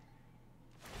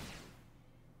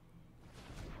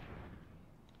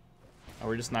 Are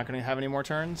we just not going to have any more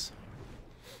turns?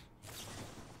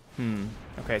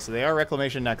 Okay, so they are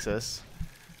Reclamation Nexus.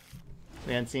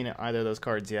 We hadn't seen either of those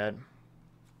cards yet.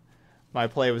 My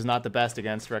play was not the best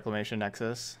against Reclamation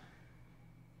Nexus.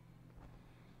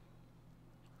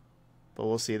 But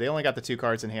we'll see. They only got the 2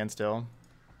 cards in hand still.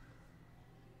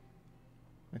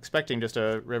 I'm expecting just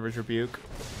a River's Rebuke.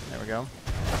 There we go.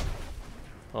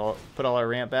 I'll put all our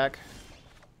ramp back.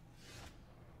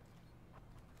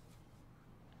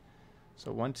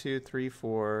 So 1, 2, 3,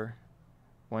 4.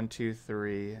 1, 2,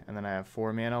 3. And then I have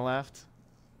 4 mana left.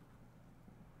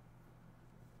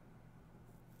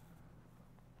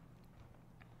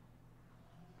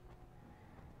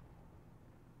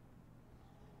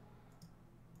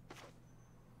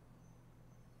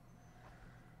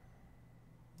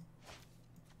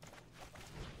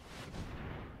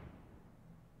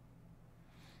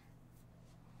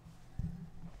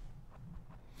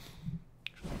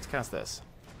 Let's cast this.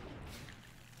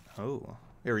 Oh,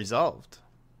 it resolved.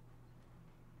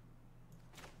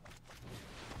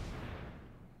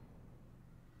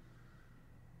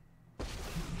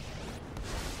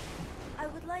 I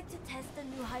would like to test a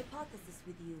new hypothesis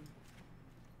with you.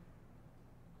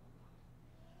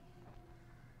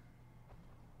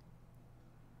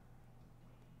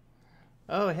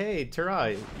 Oh, hey,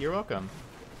 Tarai, you're welcome.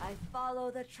 I follow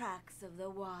the tracks of the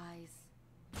wise.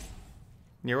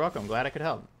 You're welcome. Glad I could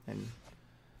help. And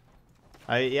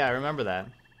I remember that.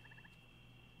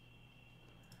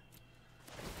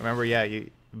 Remember, yeah,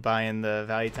 you buying the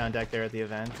Value Town deck there at the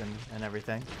event and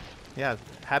everything. Yeah,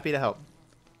 happy to help.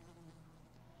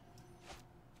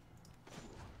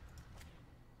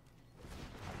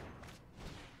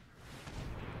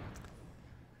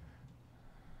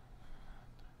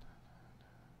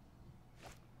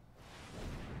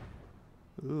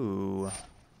 Ooh.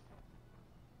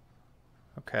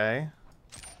 Okay.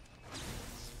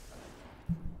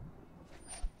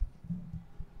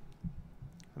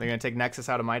 Are they going to take Nexus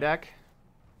out of my deck?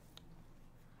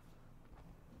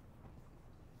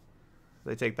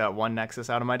 They take that 1 Nexus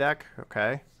out of my deck?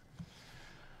 Okay.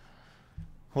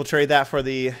 We'll trade that for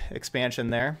the expansion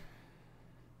there.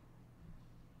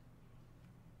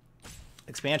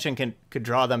 Expansion could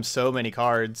draw them so many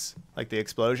cards, like the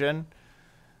explosion.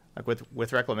 Like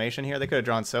with Reclamation here, they could have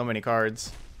drawn so many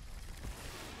cards.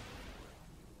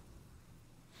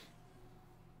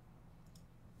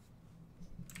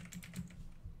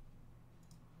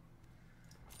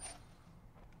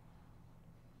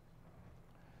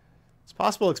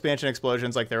 Possible expansion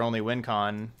explosions like their only win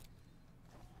con.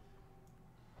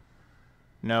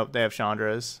 Nope, they have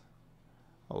Chandras.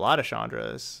 A lot of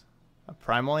Chandras. A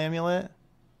Primal Amulet.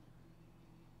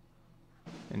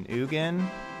 An Ugin.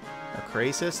 A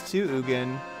Krasis, 2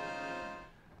 Ugin.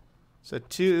 So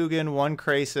 2 Ugin, 1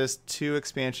 Krasis, 2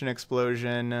 expansion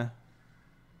explosion.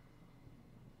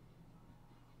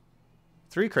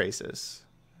 3 Krasis.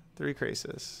 3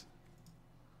 Krasis.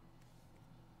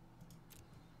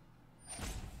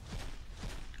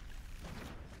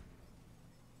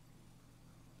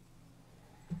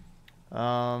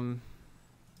 I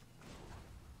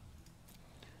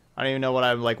don't even know what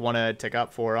I like want to tick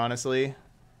up for, honestly.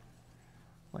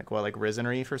 Like what, like Risen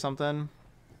Reef or something?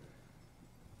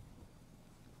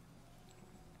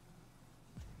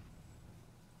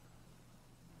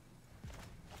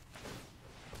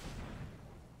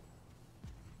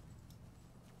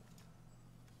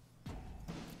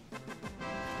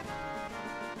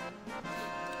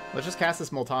 Let's just cast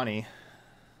this Multani.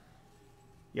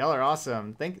 Y'all are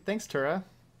awesome. Thanks, Tura.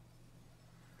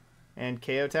 And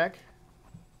Chaotech.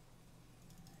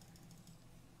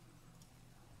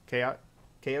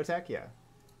 Chaotech? Yeah.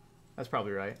 That's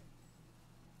probably right.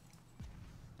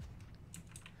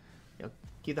 Yep.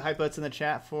 Keep the hype boats in the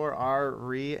chat for our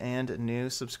and new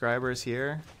subscribers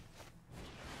here.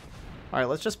 Alright,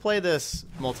 let's just play this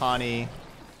Multani.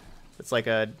 It's like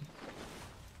a,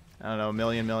 I don't know,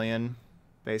 million,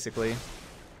 basically.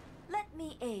 Let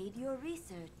me aid your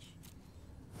research.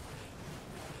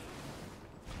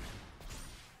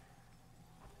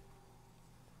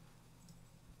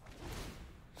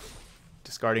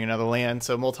 Discarding another land.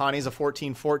 So Multani's a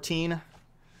 14/14.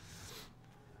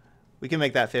 We can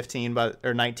make that 15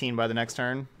 or 19 by the next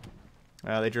turn.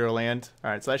 They drew a land.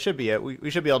 All right, so that should be it. We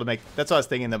should be able to make. That's what I was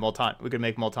thinking. That we could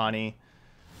make Multani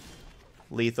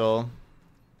lethal.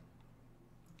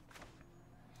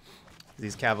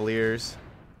 These Cavaliers.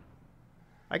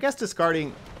 I guess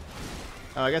discarding.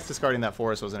 I guess discarding that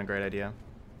forest wasn't a great idea.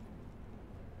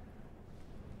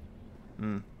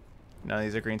 None of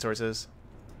these are green sources.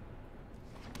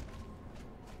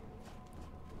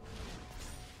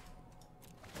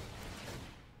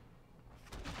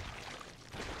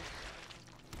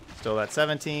 Still at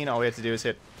 17. All we have to do is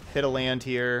hit a land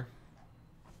here.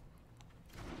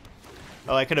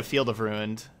 Oh, I could have Field of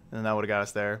Ruined, and then that would have got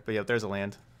us there. But yep, there's a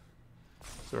land.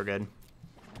 So we're good.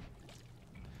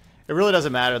 It really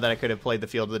doesn't matter that I could have played the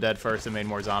Field of the Dead first and made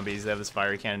more zombies. They have this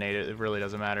Fiery Cannonade. It really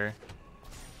doesn't matter.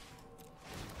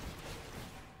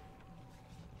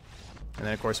 And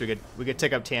then of course we could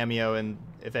tick up Tameo, and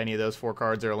if any of those 4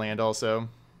 cards are a land also.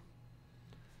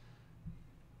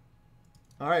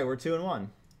 All right, we're 2-1.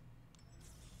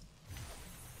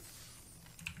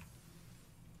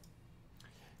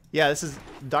 Yeah, this is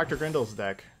Dr. Grindel's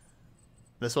deck.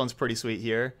 This one's pretty sweet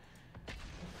here.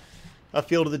 A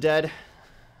Field of the Dead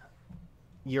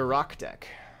Yarok deck.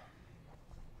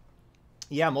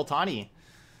 Yeah, Multani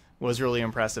was really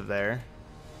impressive there.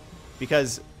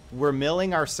 Because we're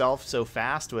milling ourselves so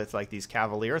fast with like these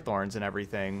Cavalier Thorns and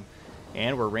everything.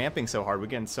 And we're ramping so hard. We're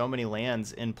getting so many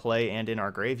lands in play and in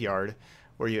our graveyard.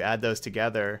 Where you add those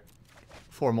together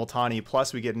for Multani.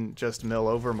 Plus we can just mill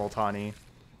over Multani.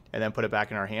 And then put it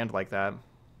back in our hand like that.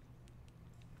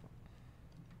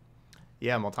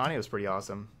 Yeah, Multani was pretty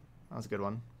awesome. That was a good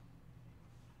one.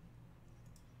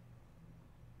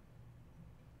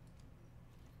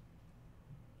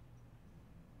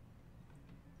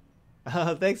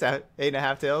 Thanks,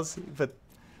 8.5 Tails. Put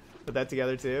that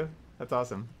together too. That's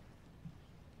awesome.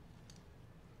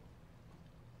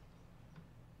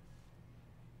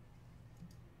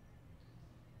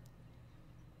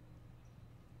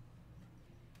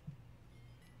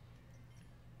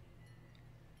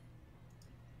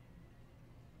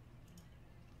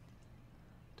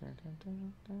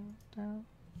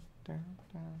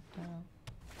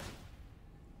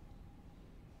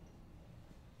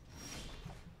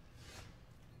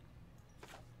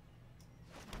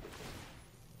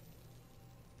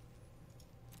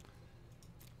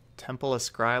 Temple of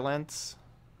Skrylance.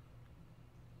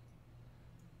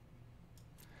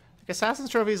 Like Assassin's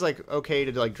Trophy is like okay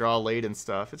to like draw late and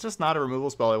stuff. It's just not a removal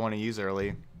spell I want to use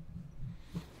early.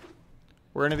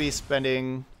 We're gonna be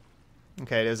spending.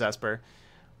 Okay, it is Esper.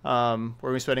 We're going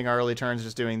to be spending our early turns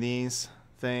just doing these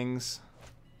things.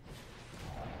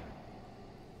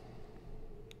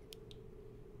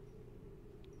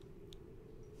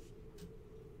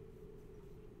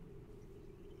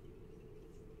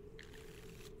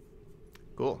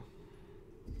 Cool.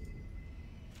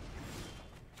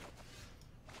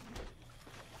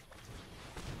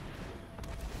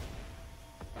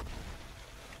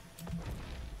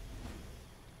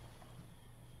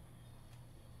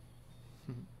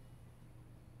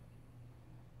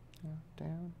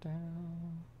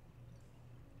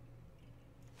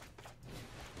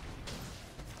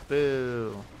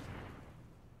 Boo.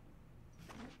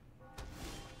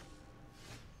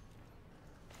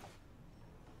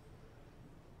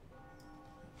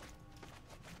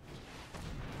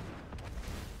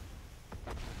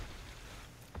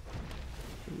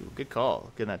 Ooh, good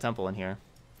call. Getting that temple in here.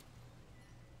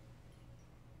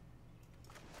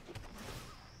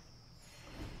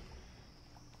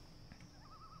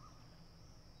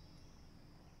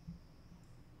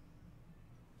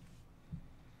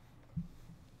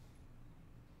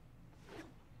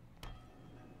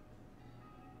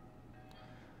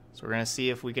 So we're going to see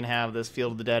if we can have this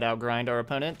Field of the Dead outgrind our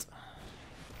opponent.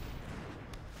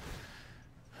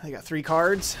 They got 3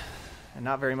 cards and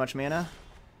not very much mana.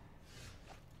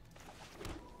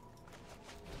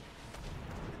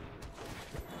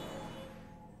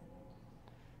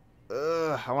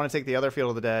 Ugh, I want to take the other Field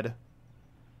of the Dead.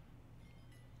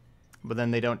 But then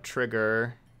they don't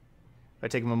trigger. If I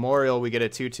take Memorial, we get a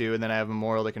 2/2, and then I have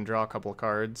Memorial that can draw a couple of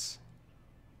cards.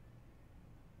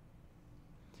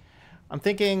 I'm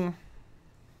thinking,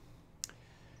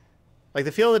 like,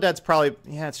 the Field of the Dead's probably,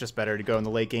 yeah, it's just better to go in the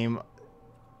late game.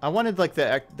 I wanted, like,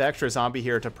 the extra zombie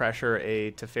here to pressure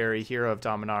a Teferi Hero of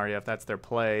Dominaria, if that's their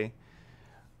play.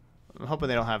 I'm hoping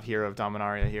they don't have Hero of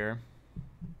Dominaria here.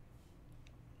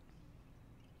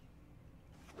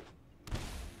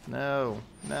 No,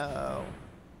 no.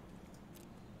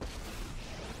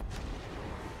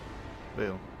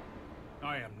 Boo.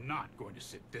 I am not going to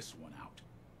sit this one out.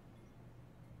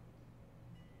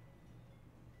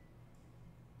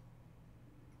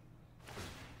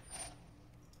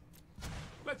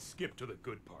 Let's skip to the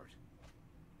good part.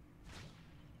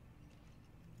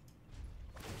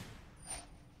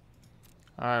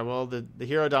 Alright, well, the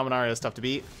Hero Dominaria is tough to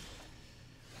beat.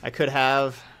 I could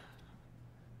have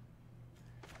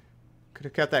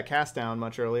cut that cast down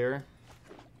much earlier.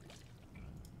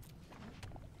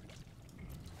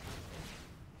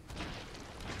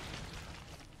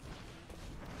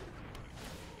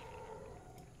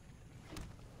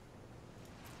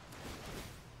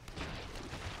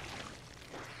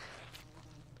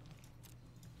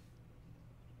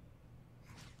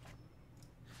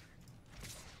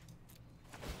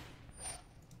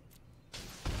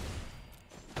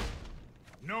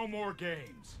 No more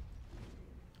games.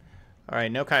 All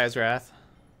right, no Kaya's Wrath.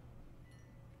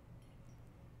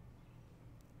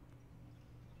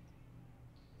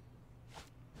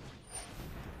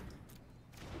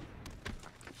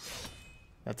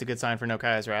 That's a good sign for no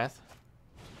Kaya's Wrath.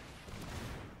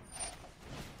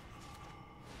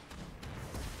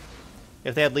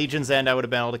 If they had Legion's End, I would have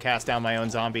been able to cast down my own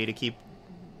zombie to keep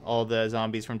all the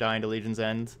zombies from dying to Legion's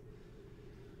End.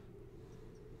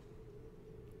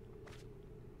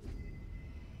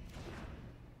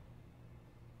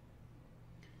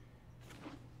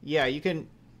 Yeah, you can,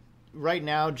 right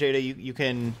now, Jada, you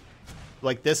can,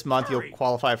 like this month, you'll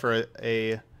qualify for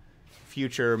a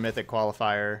future Mythic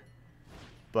qualifier.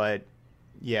 But,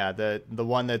 yeah, the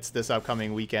one that's this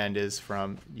upcoming weekend is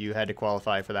from, you had to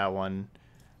qualify for that one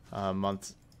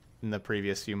months in the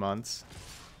previous few months.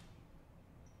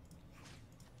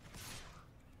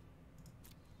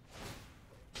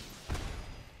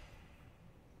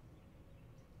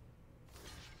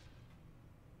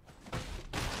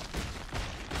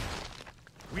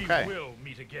 Okay. We will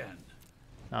meet again.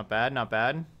 Not bad, not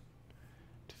bad.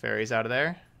 Teferi's out of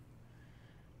there.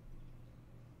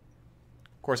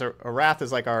 Of course, a Wrath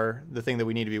is like the thing that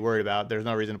we need to be worried about. There's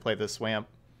no reason to play this Swamp.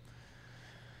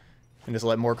 And just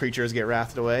let more creatures get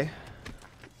Wrathed away.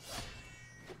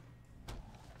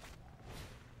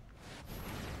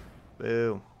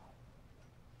 Boo.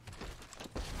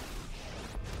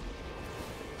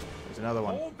 There's another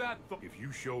one. Hold that thought. If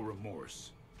you show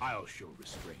remorse, I'll show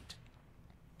restraint.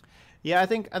 Yeah, I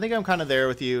think I'm kind of there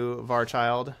with you,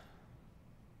 Varchild.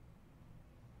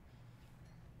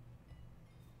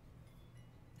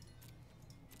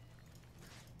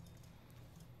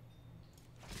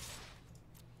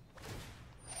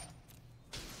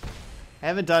 I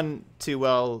haven't done too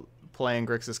well playing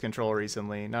Grixis Control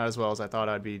recently. Not as well as I thought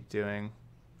I'd be doing.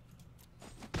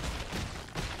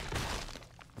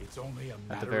 It's only a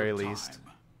matter at the very of time. least.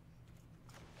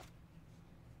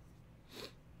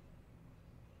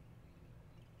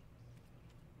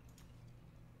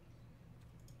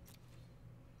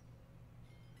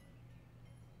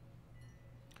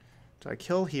 Do I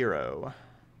kill Hero?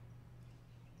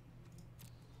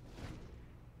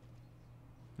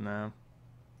 No.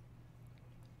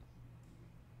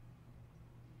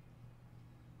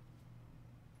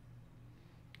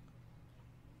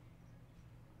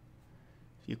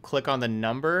 If you click on the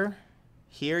number,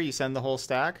 here, you send the whole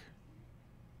stack.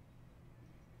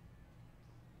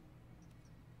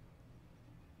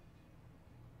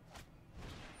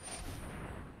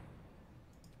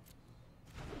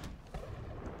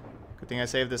 Good thing I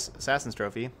saved this Assassin's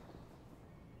Trophy.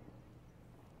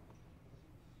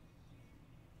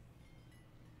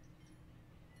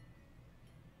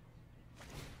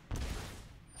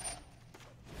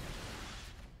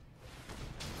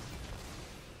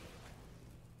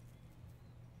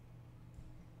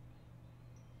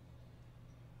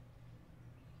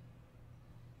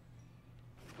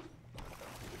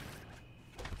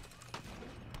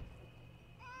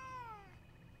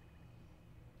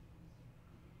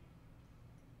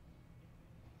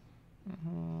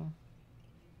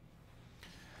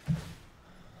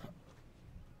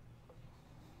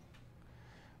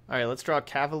 All right, let's draw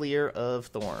Cavalier of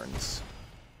Thorns,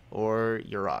 or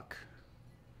Yarok.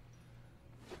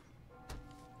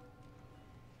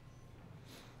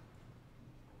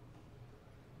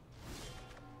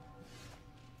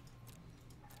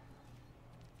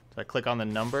 So I click on the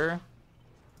number.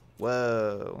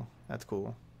 Whoa, that's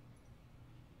cool.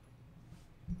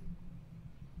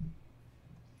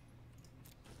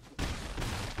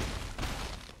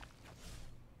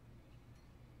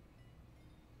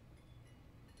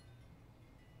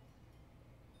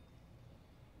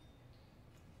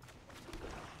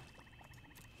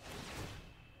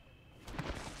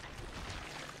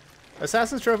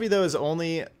 Assassin's Trophy though is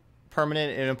only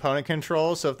permanent in opponent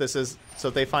control, so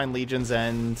if they find Legion's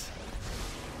End,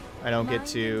 I don't get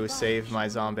to save my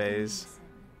zombies.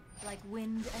 Like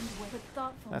wind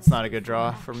and That's not a good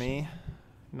draw for me.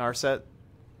 Narset,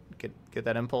 get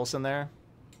that impulse in there.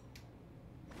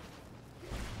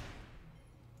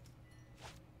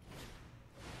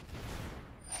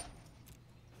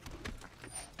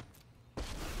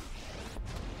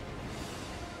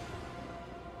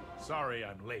 Sorry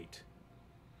I'm late.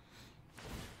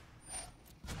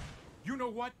 You know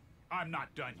what? I'm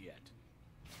not done yet.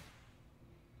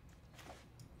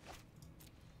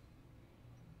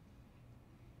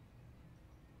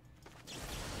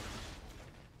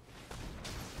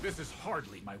 This is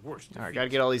hardly my worst defeat. All right, gotta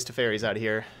get all these Teferis out of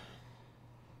here.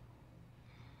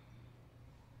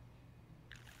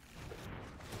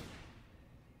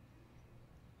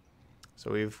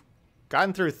 So we've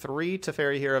gotten through 3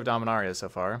 Teferi Hero of Dominaria so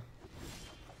far.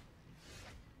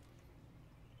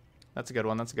 That's a good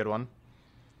one. That's a good one.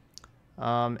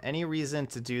 Any reason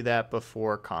to do that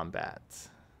before combat?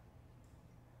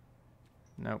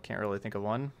 No, can't really think of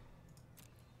one.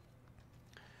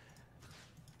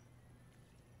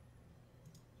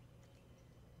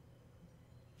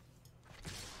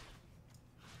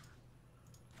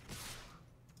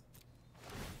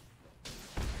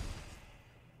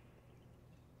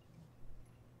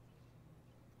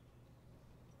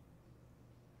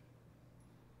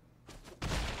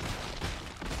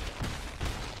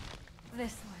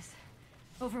 This was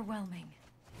overwhelming.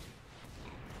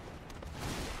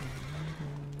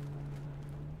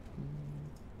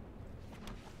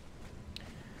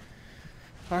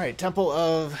 All right, Temple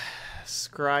of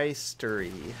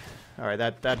Scrystery. All right,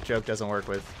 that joke doesn't work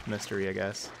with mystery, I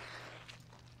guess.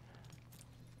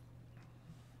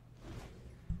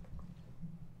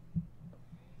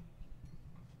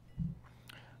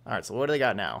 All right, so what do they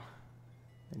got now?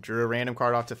 They drew a random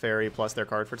card off Teferi plus their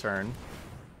card for turn.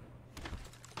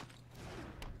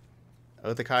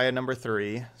 Othakaya number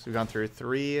 3. So we've gone through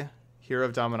 3 Hero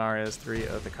of Dominarias, 3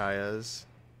 Othakayas.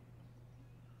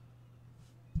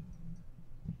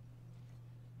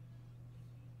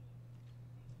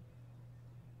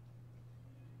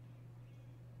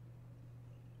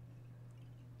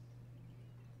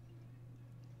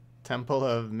 Temple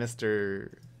of Mr.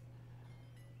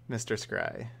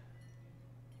 Scry.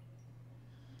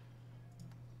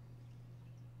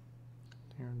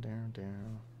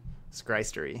 Down.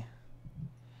 Scrystery.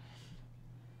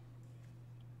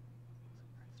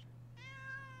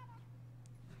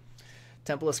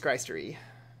 Temple of Scrystery.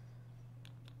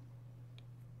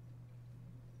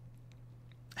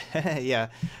 Yeah,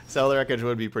 Cellar Wreckage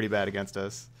would be pretty bad against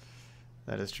us.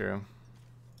 That is true.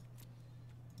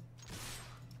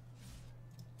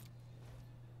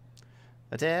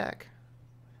 Attack.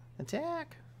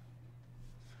 Attack.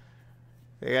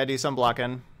 They gotta do some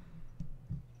blocking.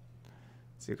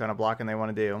 See what kind of blocking they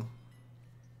want to do.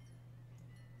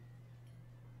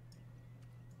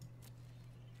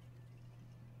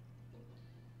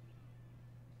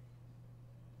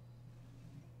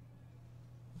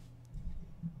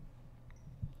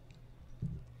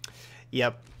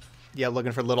 Yep. Yeah,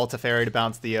 looking for little Teferi to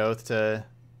bounce the Oath to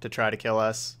try to kill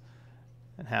us.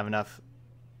 And have enough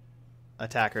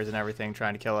attackers and everything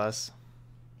trying to kill us.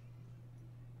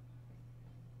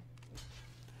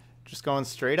 Just going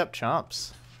straight up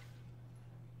chumps.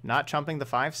 Not chumping the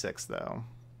 5/6 though.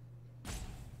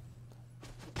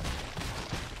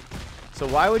 So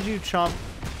why would you chump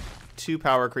 2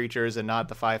 power creatures and not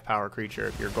the 5 power creature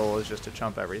if your goal is just to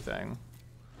chump everything?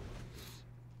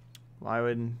 Why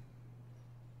would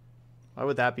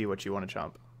that be what you want to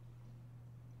chump?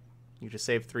 You just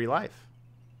save 3 life.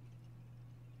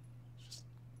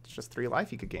 It's just 3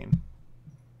 life you could gain.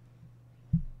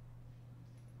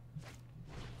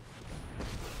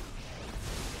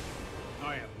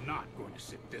 I am not going to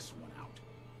sit this one out.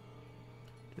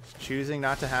 Just choosing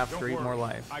not to have Don't 3 worry, more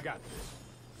life. I got this.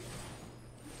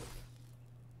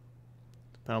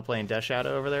 Penal playing Death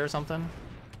Shadow over there or something?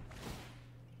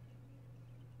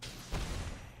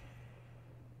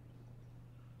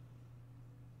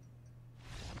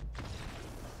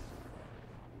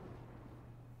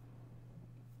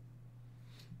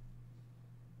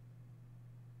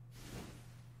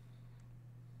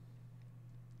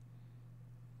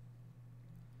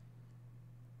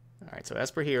 Alright, so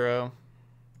Esper Hero.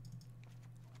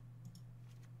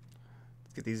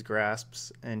 Let's get these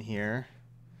grasps in here.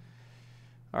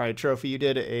 Alright, Trophy, you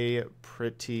did a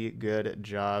pretty good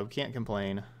job. Can't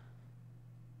complain.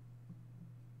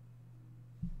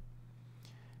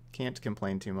 Can't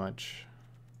complain too much.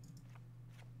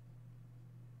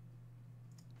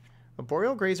 A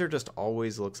Boreal Grazer just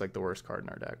always looks like the worst card in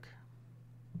our deck.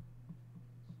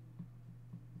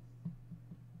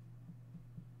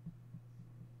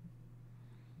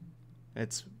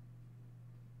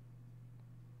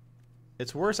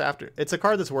 It's worse after. It's a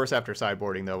card that's worse after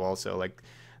sideboarding though. Also, like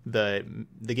the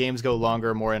games go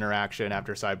longer, more interaction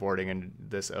after sideboarding, and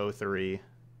this 0/3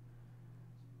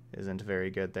 isn't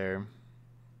very good there.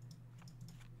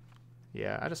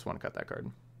 Yeah, I just want to cut that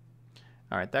card.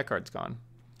 All right, that card's gone.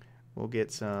 We'll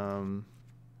get some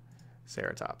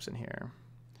Ceratops in here.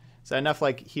 Is that enough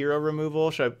like hero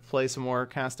removal? Should I play some more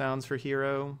cast downs for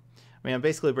hero? I mean, I'm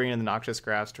basically bringing in the Noxious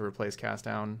Grasp to replace cast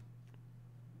down.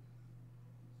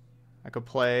 I could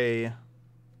play... I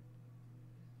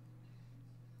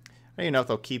don't even know if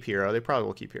they'll keep hero. They probably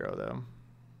will keep hero, though.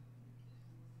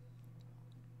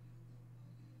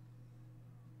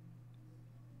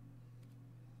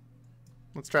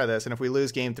 Let's try this, and if we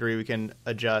lose game 3, we can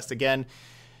adjust. Again,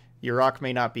 Yarok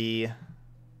may not be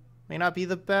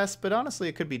the best, but honestly,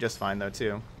 it could be just fine, though,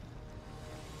 too.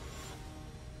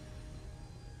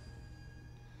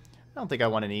 I don't think I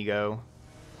want an Ego.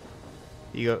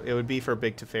 Ego, it would be for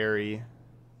Big Teferi. I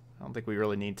don't think we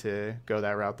really need to go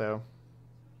that route, though.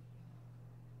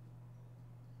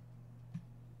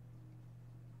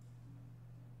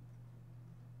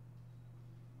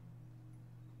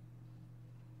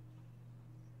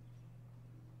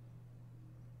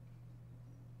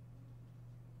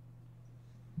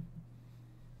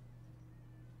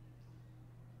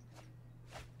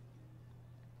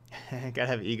 Gotta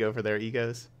have Ego for their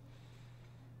egos.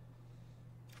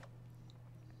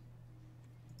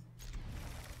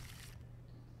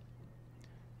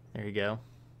 There you go.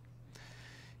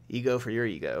 Ego for your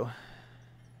ego.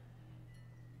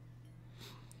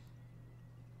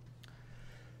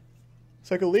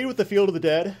 So I can lead with the Field of the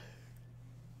Dead.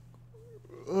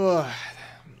 Ugh.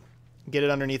 Get it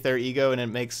underneath their ego, and it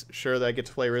makes sure that I get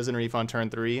to play Risen Reef on turn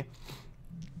 3.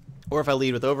 Or if I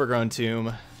lead with Overgrown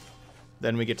Tomb,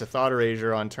 then we get to Thought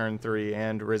Erasure on turn 3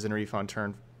 and Risen Reef on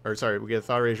turn... Or sorry, we get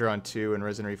Thought Erasure on 2 and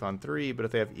Risen Reef on 3, but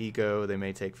if they have ego, they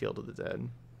may take Field of the Dead.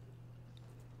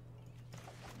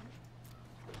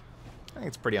 I think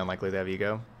it's pretty unlikely they have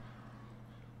ego.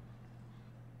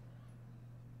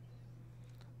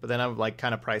 But then I'm like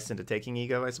kind of priced into taking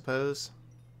ego, I suppose.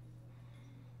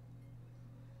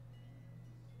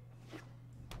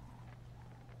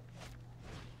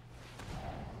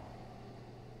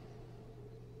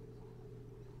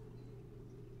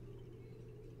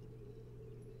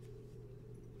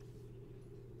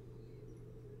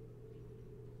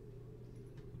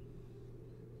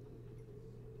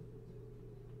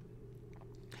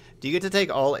 Do you get to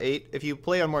take all 8? If you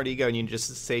play Unmoored Ego and you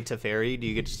just say Teferi, do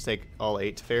you get to take all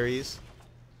 8 Teferis?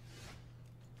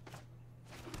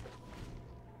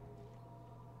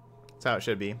 That's how it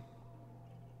should be.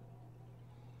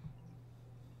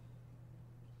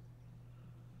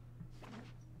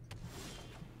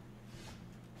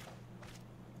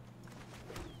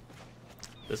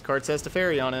 This card says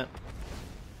Teferi on it.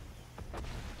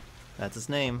 That's its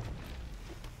name.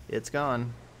 It's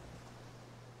gone.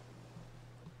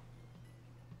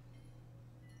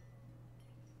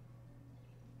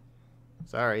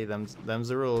 Sorry, them's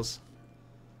the rules.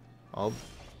 All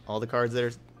the cards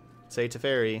that say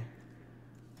Teferi,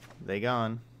 they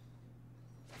gone.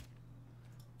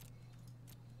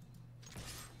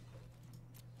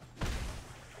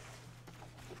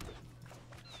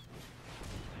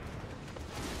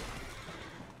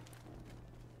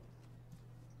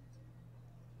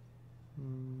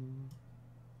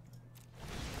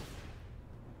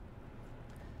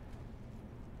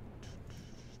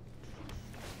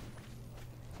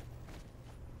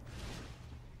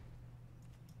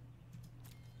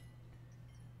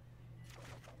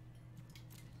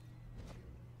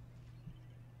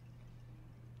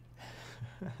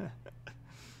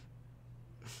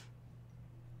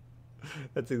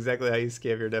 That's exactly how you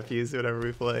scam your nephews whenever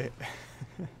we play.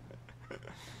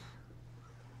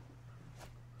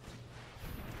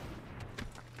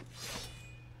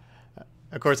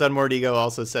 Of course, on Mordigo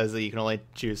also says that you can only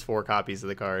choose 4 copies of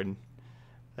the card.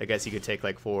 I guess you could take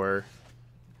like 4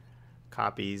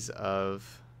 copies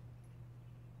of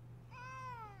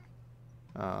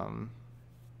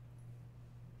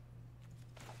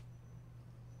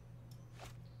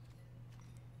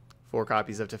 4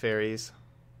 copies of Teferi's.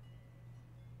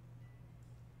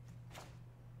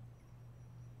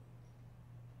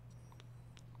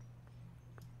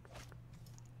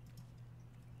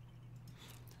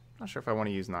 Not sure if I want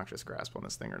to use Noxious Grasp on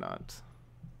this thing or not.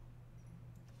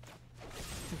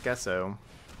 I guess so.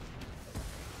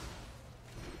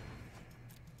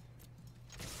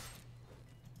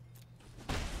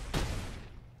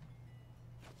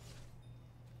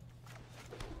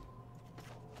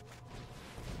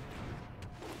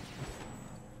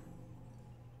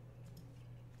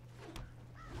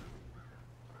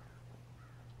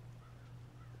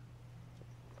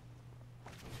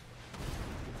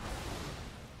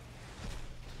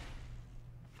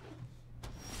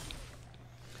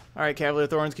 All right, Cavalier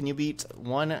Thorns, can you beat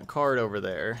 1 card over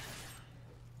there?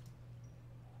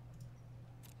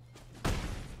 I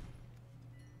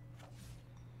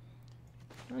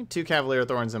mean, 2 Cavalier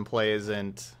Thorns in play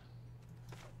isn't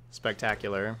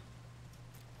spectacular.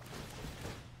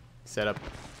 Set up,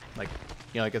 like,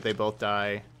 you know, like if they both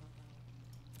die,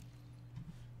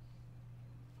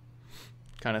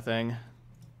 kind of thing.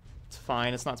 It's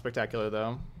fine. It's not spectacular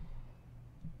though.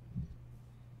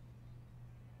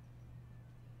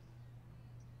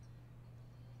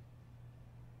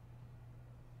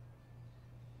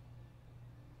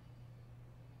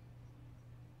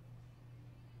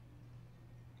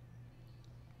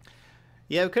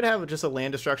 Yeah, we could have just a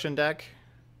land destruction deck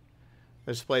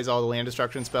that just plays all the land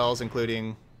destruction spells,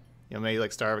 including, you know, maybe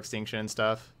like Star of Extinction and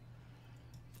stuff.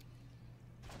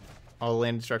 All the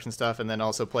land destruction stuff, and then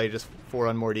also play just 4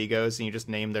 Unmoored and you just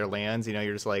name their lands. You know,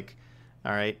 you're just like,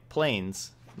 all right,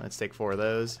 plains. Let's take 4 of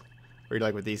those. Or you're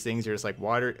like with these things, you're just like,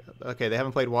 water. Okay, they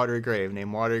haven't played Watery Grave.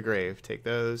 Name Watery Grave. Take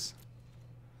those.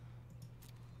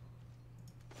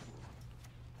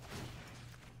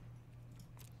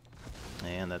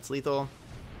 And that's lethal.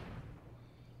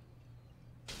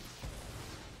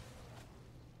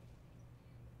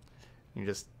 You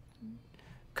just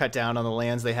cut down on the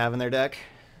lands they have in their deck.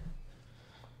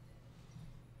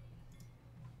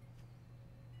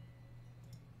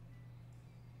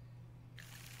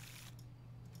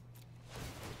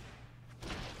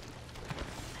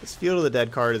 This Field of the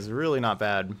Dead card is really not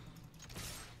bad.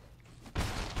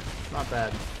 Not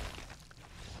bad.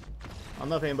 I don't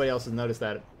know if anybody else has noticed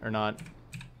that or not.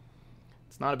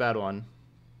 It's not a bad one.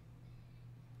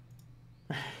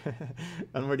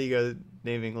 Unmordigo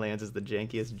naming lands is the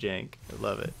jankiest jank. I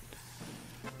love it.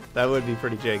 That would be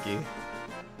pretty janky.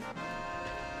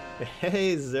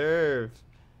 Hey, Zerv.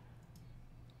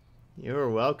 You're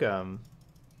welcome.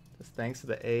 Just thanks for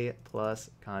the A+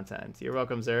 content. You're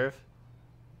welcome, Zerv.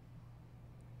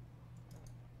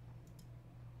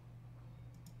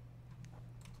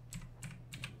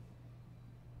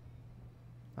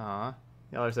 Aw,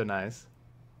 y'all are so nice.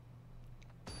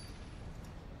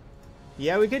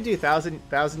 Yeah, we could do thousand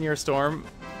year storm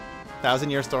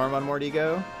on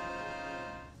Mordigo.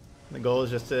 The goal is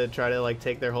just to try to like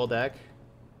take their whole deck.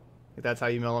 Like, that's how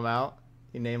you mill them out.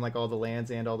 You name like all the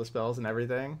lands and all the spells and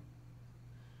everything.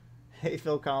 Hey,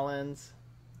 Phil Collins.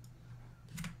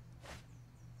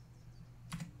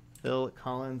 Phil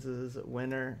Collins is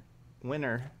winner,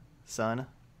 son.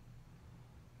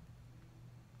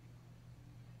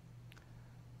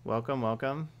 Welcome,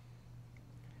 welcome.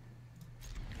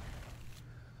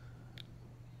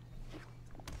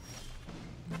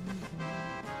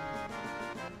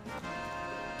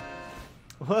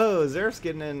 Whoa, Zerf's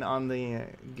getting in on the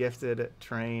gifted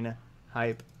train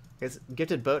hype. It's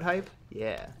gifted boat hype?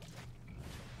 Yeah.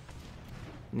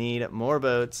 Need more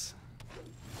boats.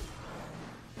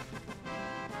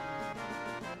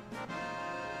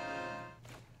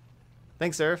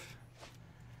 Thanks, Zerf.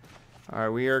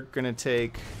 Alright, we are gonna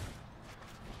take...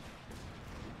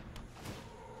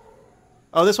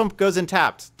 Oh, this one goes in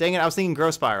tapped. Dang it, I was thinking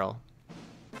Growth Spiral.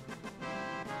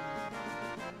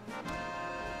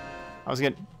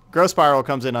 Growth Spiral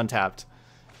comes in untapped.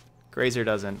 Grazer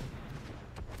doesn't.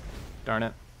 Darn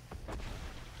it.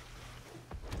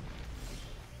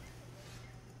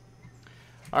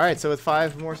 Alright, so with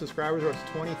 5 more subscribers, we're up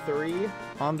to 23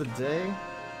 on the day.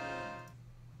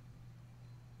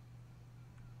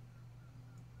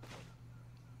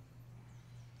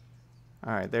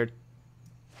 Alright, they're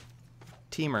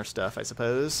teamer stuff, I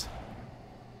suppose.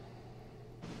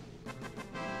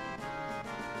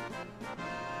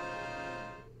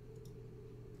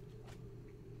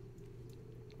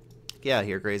 Get out of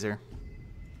here, Grazer.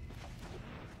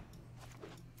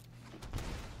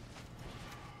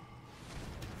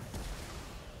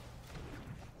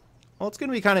 Well, it's going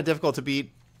to be kind of difficult to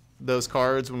beat those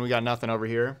cards when we got nothing over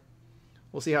here.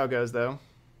 We'll see how it goes, though.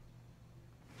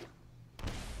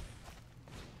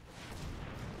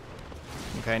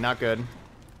 Okay, not good.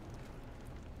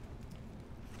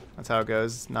 That's how it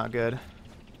goes. Not good.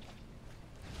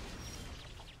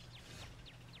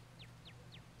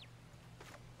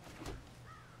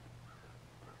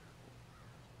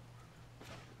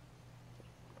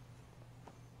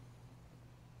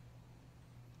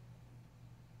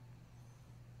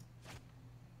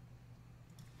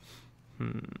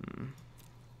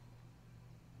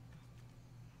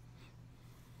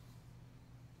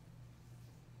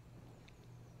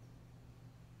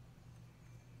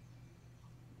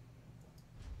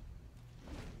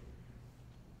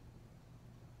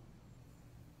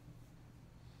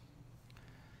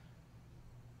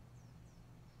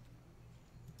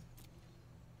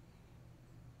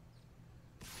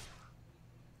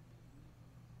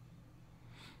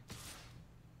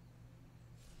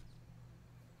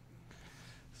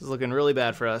 This is looking really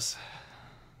bad for us.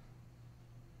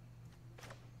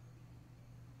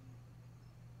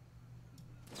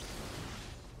 I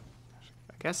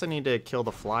guess I need to kill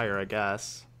the flyer, I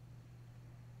guess.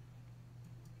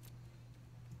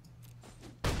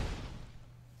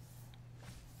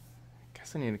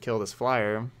 I need to kill this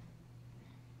flyer.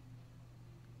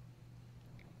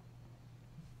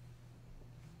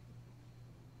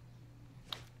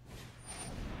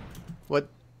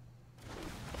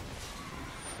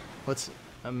 What's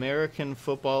American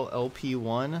Football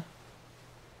LP1?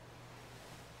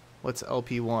 What's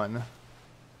LP1?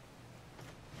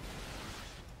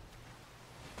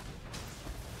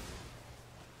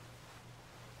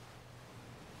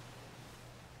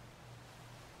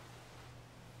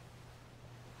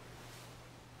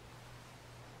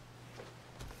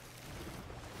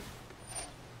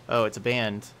 Oh, it's a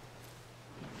band.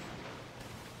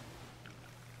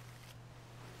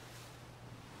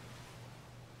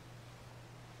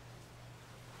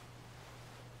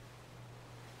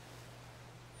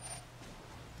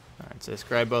 Alright, so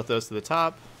describe both those to the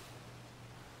top.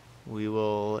 We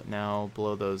will now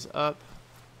blow those up.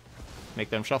 Make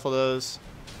them shuffle those.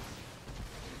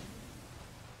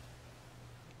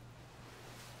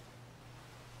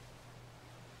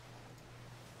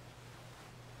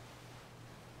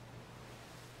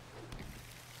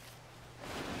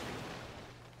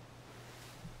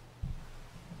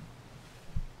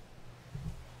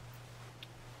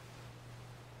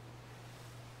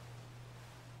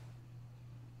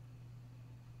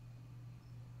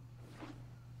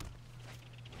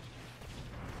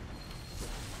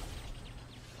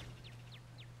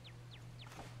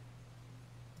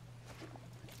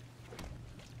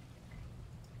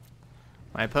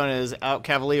 My opponent is out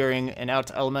cavaliering and out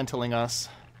elementaling us.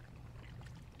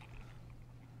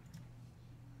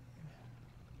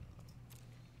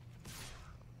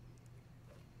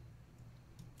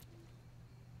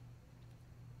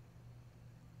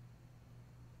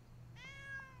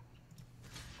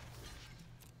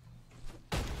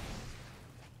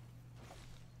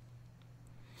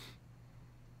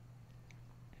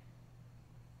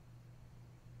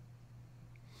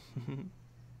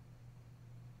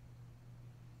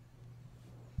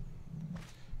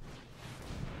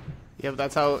 Yeah, but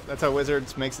that's how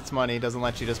Wizards makes its money. Doesn't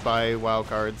let you just buy wild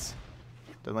cards.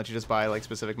 Doesn't let you just buy like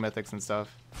specific mythics and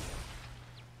stuff.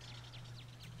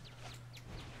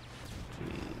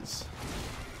 Jeez.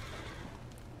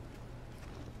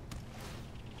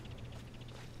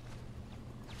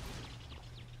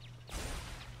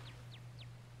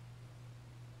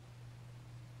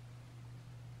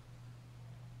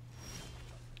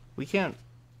 We can't.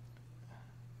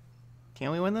 Can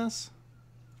we win this?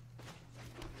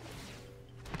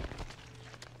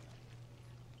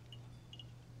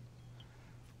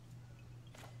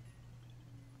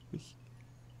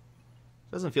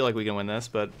 Doesn't feel like we can win this,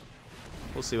 but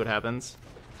we'll see what happens.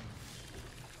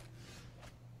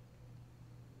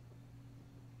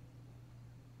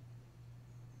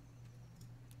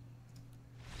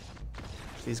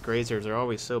 These Grazers are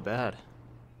always so bad.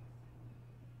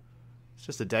 It's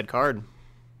just a dead card.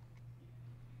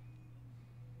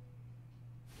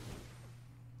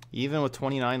 Even with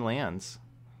 29 lands.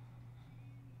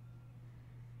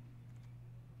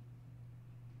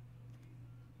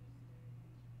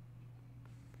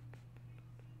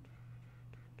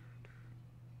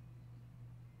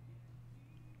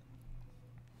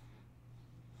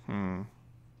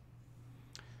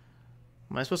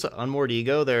 Am I supposed to unmoored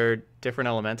ego their different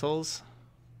elementals?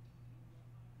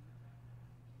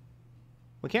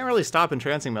 We can't really stop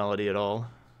Entrancing Melody at all.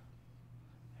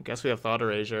 I guess we have Thought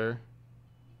Erasure.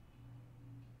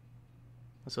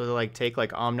 So they like take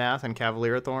like Omnath and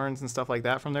Cavalier Thorns and stuff like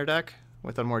that from their deck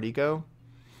with Unmoored Ego.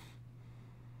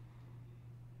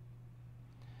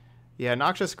 Yeah,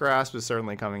 Noxious Grasp is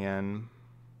certainly coming in.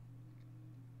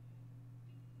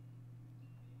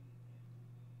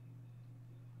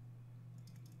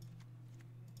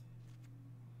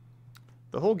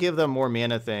 The whole give them more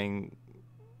mana thing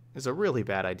is a really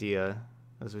bad idea,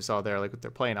 as we saw there. Like, if they're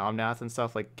playing Omnath and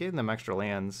stuff, like, giving them extra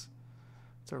lands,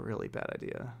 it's a really bad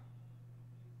idea.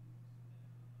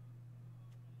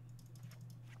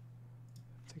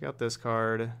 Take out this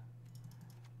card.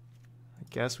 I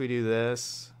guess we do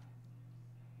this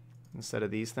instead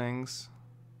of these things.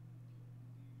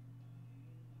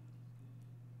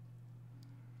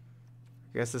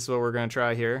 I guess this is what we're going to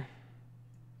try here.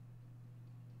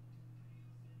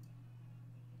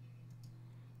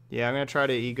 Yeah, I'm going to try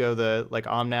to ego the, like,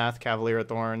 Omnath, Cavalier of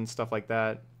Thorns, stuff like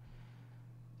that.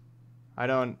 I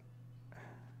know,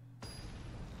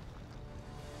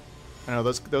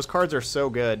 those cards are so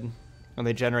good, and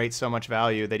they generate so much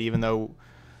value that even though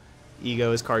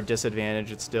ego is card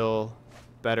disadvantage, it's still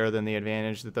better than the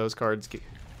advantage that those cards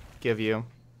give you.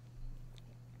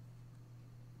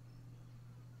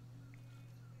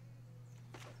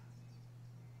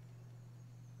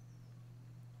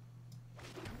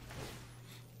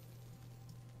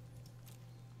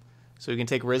 So we can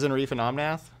take Risen Reef and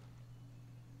Omnath.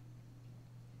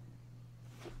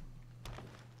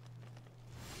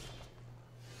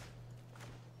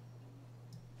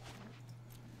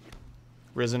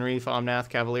 Risen Reef, Omnath,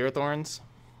 Cavalier Thorns.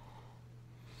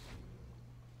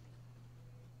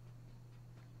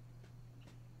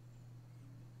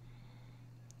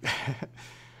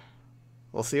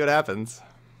 We'll see what happens.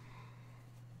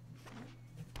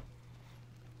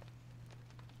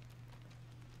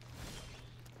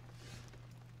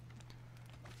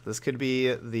 This could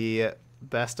be the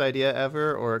best idea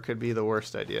ever, or it could be the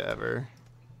worst idea ever.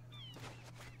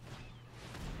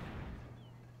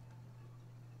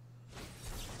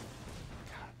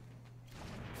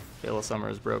 Veil of Summer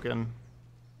is broken.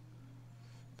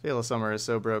 Veil of Summer is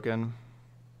so broken.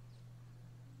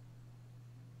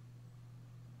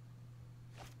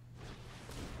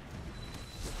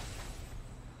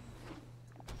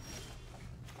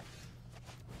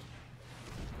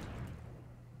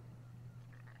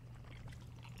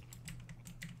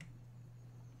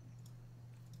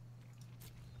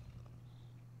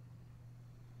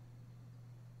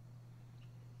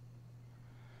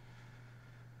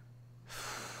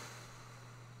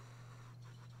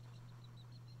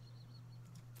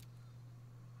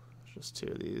 Just two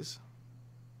of these.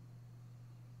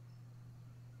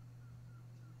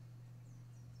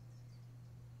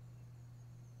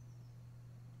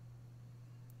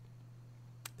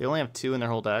 They only have two in their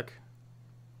whole deck.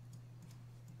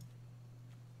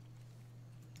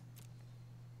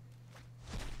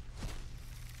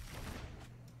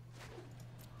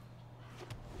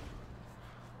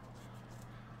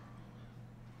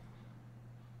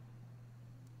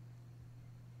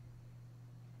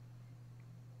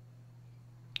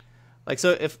 Like,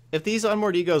 so if these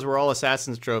Unmoored Egos were all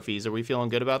Assassin's Trophies, are we feeling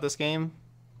good about this game?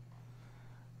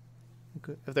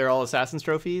 If they're all Assassin's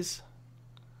Trophies?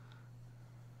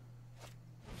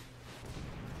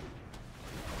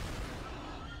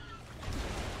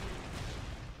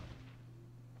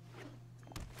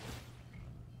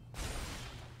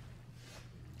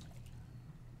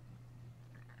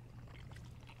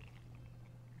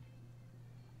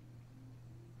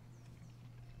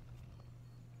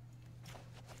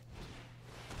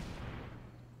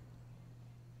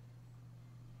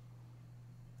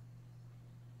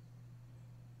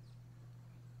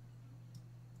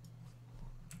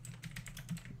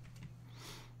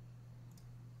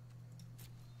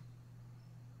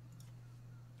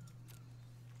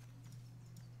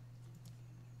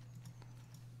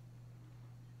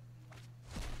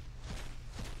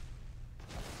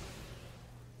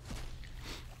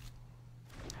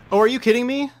 Oh, are you kidding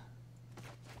me?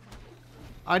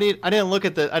 I didn't look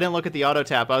at the auto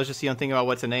tap. I was just thinking about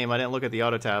what to name. I didn't look at the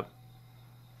auto tap.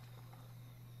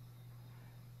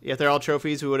 Yeah, if they're all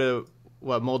trophies, we would have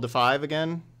mulled to 5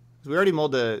 again. We already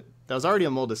mulled to, that was already a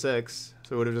mull to 6,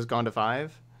 so we would have just gone to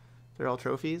 5. They're all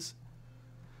trophies.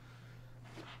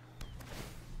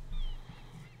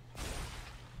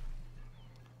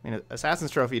 I mean,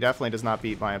 Assassin's Trophy definitely does not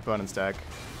beat my opponent's deck.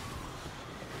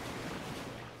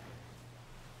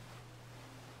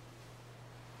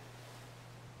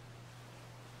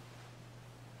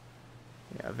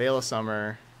 Yeah, Veil of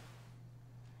Summer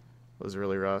was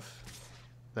really rough,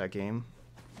 that game.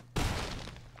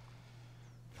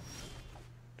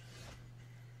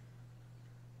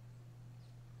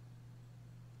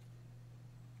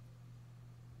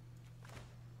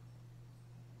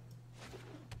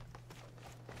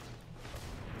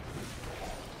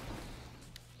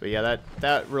 But yeah,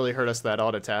 that really hurt us, that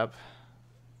auto tap.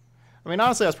 I mean,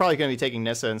 honestly, I was probably going to be taking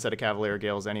Nissa instead of Cavalier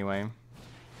Gales anyway.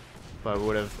 But we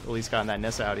would have at least gotten that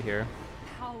Nissa out of here.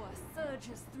 Power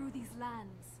surges through these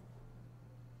lands.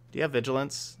 Do you have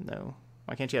Vigilance? No.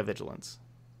 Why can't you have Vigilance?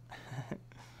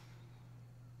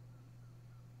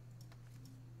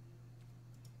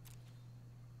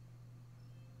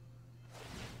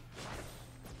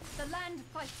 The land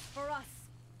fights for us.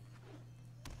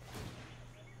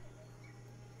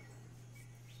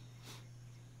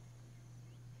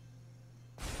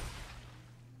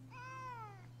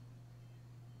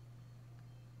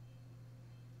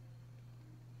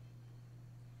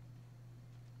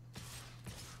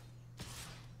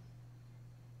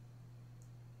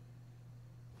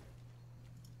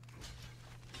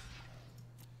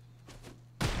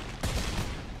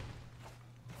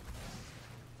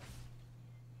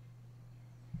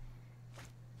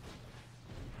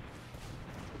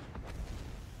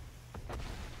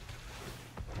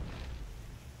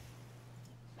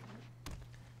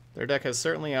 Their deck has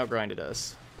certainly outgrinded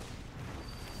us.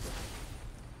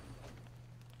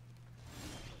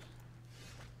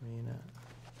 I mean,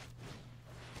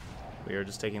 we are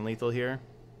just taking lethal here.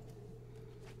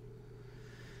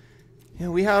 Yeah,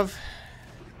 we have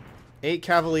 8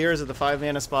 Cavaliers at the 5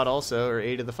 mana spot also, or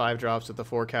 8 of the 5 drops with the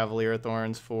 4 Cavalier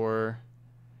Thorns for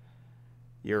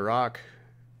Yarok.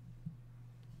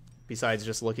 Besides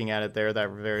just looking at it there,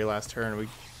 that very last turn, we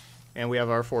have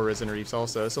our 4 Risen Reefs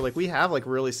also. So like we have like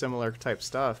really similar type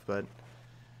stuff, but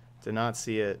did not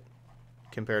see it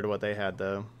compared to what they had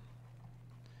though.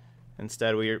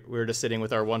 Instead, we were just sitting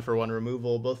with our 1-for-1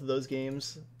 removal both of those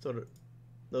games. So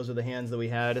those are the hands that we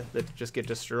had that just get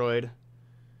destroyed.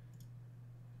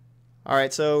 All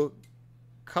right, so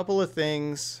couple of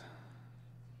things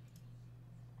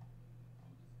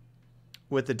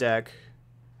with the deck.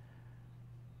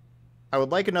 I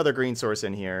would like another green source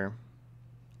in here,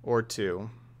 or 2.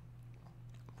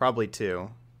 Probably 2.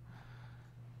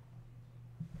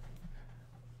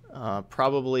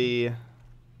 Probably...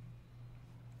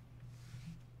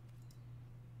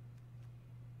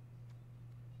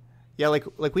 Yeah,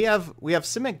 like we have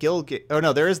Simic Gilgate. Oh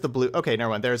no, there is the blue. Okay, never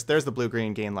mind. There's the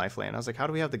blue-green gain life land. I was like, how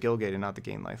do we have the Gilgate and not the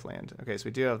gain life land? Okay, so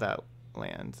we do have that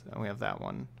land, and we have that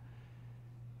one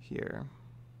here.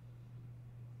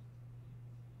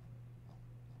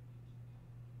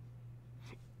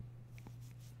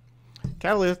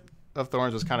 Cavalier of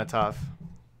Thorns was kind of tough.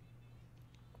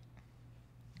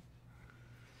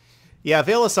 Yeah,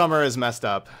 Veil of Summer is messed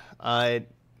up.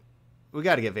 We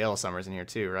got to get Veil of Summers in here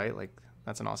too, right? Like,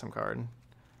 that's an awesome card.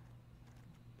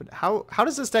 But how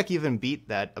does this deck even beat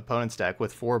that opponent's deck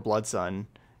with 4 Blood Sun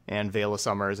and Veil of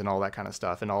Summers and all that kind of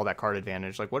stuff and all that card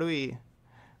advantage? Like, what do we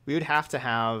would have to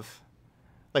have,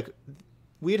 like,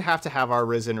 we'd have to have our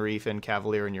Risen Reef and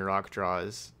Cavalier and Yarok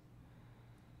draws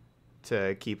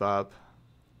to keep up.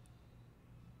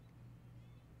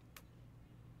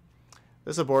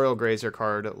 This Arboreal Grazer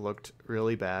card looked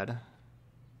really bad.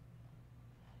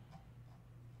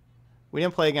 We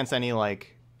didn't play against any,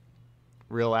 like,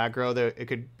 real aggro that it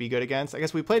could be good against. I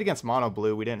guess we played against Mono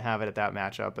Blue. We didn't have it at that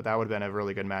matchup, but that would have been a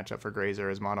really good matchup for Grazer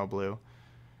as Mono Blue.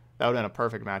 That would have been a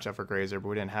perfect matchup for Grazer, but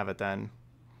we didn't have it then.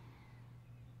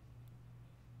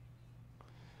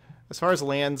 As far as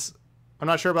lands, I'm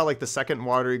not sure about, like, the second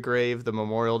Watery Grave, the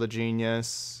Memorial to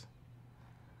Genius,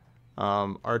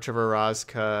 Arch of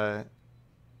Orazca,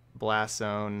 Blast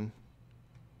Zone.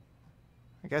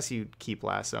 I guess you'd keep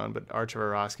Blast Zone, but Arch of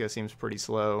Orazca seems pretty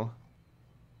slow.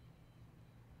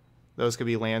 Those could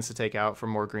be lands to take out from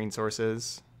more green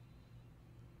sources.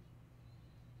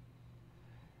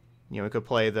 You know, we could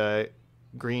play the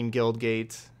green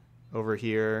Guildgate over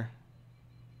here.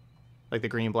 Like the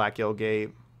green-black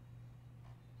Guildgate.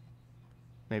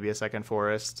 Maybe a second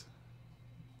Forest.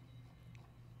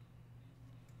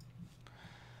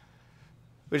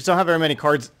 We just don't have very many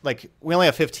cards. Like, we only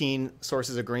have 15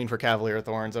 sources of green for Cavalier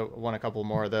Thorns. I want a couple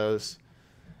more of those.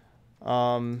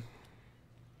 What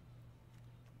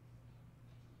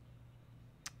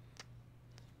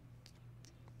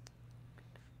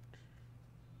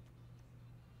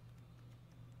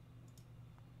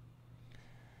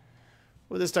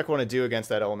does this deck want to do against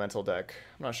that elemental deck?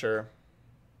 I'm not sure.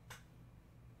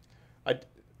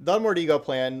 The Unmoored Ego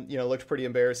plan, you know, looked pretty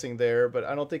embarrassing there, but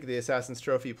I don't think the Assassin's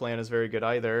Trophy plan is very good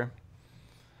either.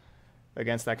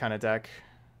 against that kind of deck.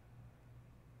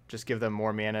 Just give them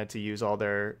more mana to use all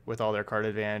their card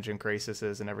advantage and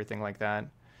Crasises and everything like that.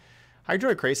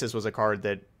 Hydroid Krasis was a card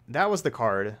that was the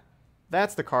card.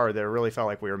 That's the card that really felt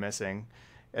like we were missing.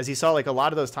 As you saw, like a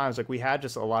lot of those times, like we had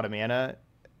just a lot of mana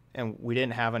and we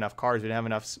didn't have enough cards. We didn't have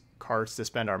enough cards to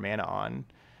spend our mana on.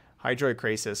 Hydroid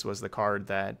Krasis was the card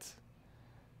that's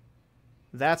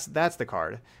the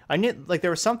card. I knew like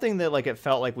there was something that like it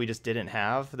felt like we just didn't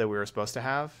have that we were supposed to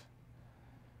have.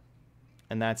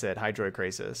 And that's it, Hydroid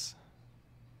Krasis.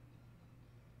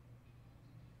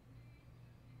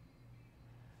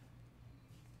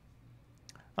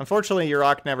 Unfortunately,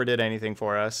 Yarok never did anything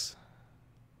for us.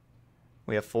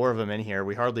 We have 4 of them in here.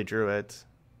 We hardly drew it.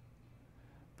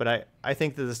 But I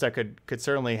think that this deck could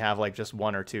certainly have like just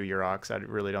 1 or 2 Yaroks. I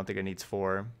really don't think it needs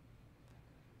 4.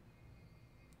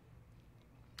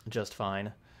 Just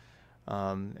fine.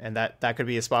 And that could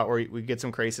be a spot where we get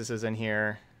some Crasises in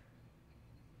here.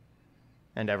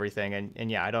 And everything, and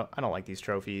yeah, I don't like these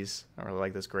trophies. I don't really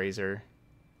like this Grazer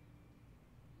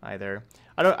either.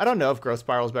 I don't know if Growth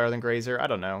Spiral is better than Grazer. I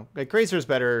don't know. Like Grazer is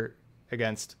better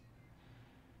against,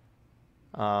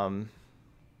 you know,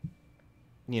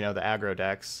 the aggro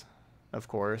decks, of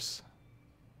course.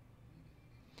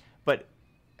 But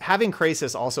having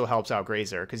Krasis also helps out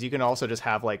Grazer because you can also just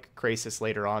have like Krasis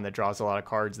later on that draws a lot of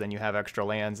cards. Then you have extra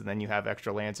lands, and then you have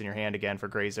extra lands in your hand again for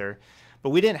Grazer. But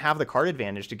we didn't have the card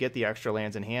advantage to get the extra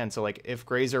lands in hand. So like if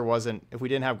we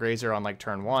didn't have Grazer on like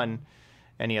turn 1,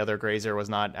 any other Grazer was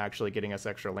not actually getting us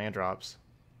extra land drops.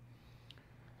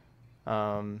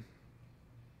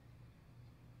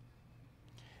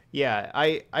 Yeah,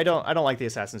 I don't like the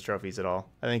Assassin's Trophies at all.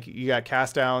 I think you got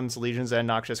Cast Downs, Legion's End,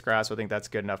 Noxious Grasp. I think that's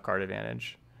good enough card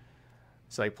advantage.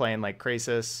 So like playing like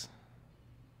Krasis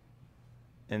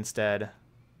instead,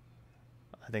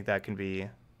 I think that can be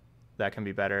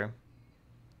better.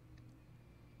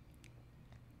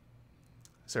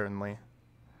 Certainly.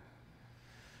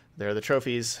 There are the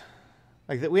trophies.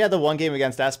 Like we had the one game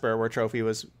against Esper where trophy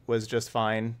was just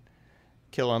fine,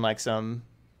 killing like some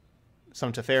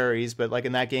Teferis, but like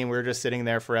in that game we were just sitting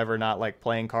there forever, not like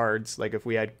playing cards. Like if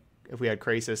we had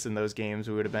Krasis in those games,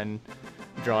 we would have been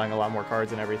drawing a lot more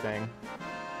cards and everything.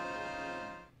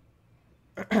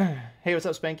 Hey, what's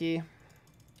up, Spanky?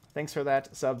 Thanks for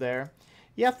that sub there.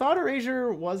 Yeah, Thought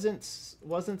Erasure wasn't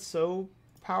so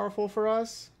powerful for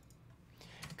us.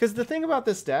 Because the thing about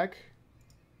this deck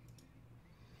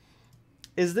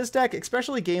is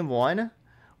especially game 1,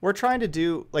 we're trying to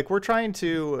do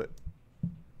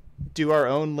our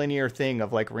own linear thing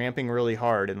of like ramping really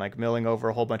hard and like milling over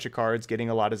a whole bunch of cards, getting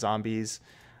a lot of zombies.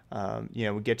 You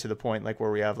know, we get to the point like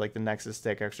where we have like the Nexus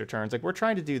take extra turns. Like we're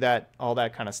trying to do all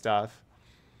that kind of stuff.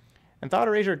 And Thought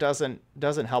Erasure doesn't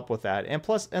help with that.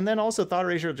 And then also Thought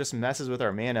Erasure just messes with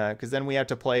our mana because then we have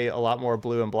to play a lot more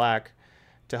blue and black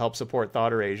to help support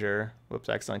Thought Erasure. Whoops,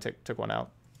 I accidentally took one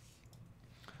out.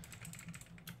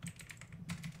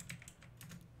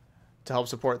 To help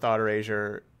support Thought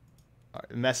Erasure,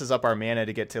 it messes up our mana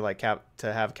to get to like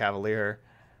to have Cavalier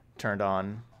turned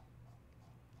on.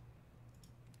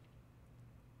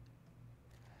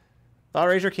 Thought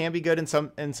Erasure can be good in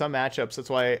some matchups. That's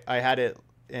why I had it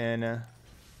in.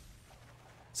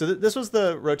 So this was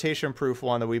the rotation proof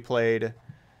one that we played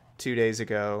 2 days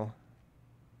ago.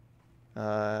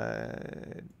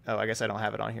 Oh, I guess I don't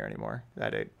have it on here anymore.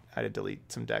 I had to delete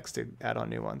some decks to add on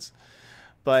new ones.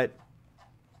 But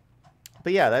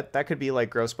yeah, that could be like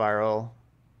Growth Spiral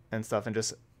and stuff,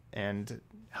 and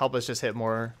help us just hit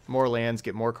more lands,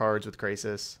 get more cards with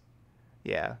Krasis.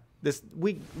 Yeah,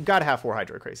 we gotta have 4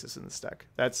 Hydro Krasis in this deck.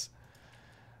 That's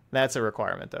a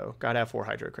requirement though. Gotta have 4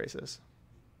 Hydro Krasis.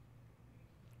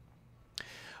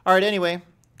 All right. Anyway,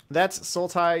 that's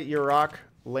Sultai Yarok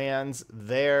Lands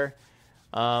there.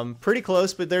 Pretty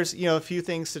close, but there's a few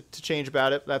things to change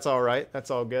about it. That's all right.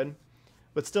 That's all good.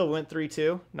 But still went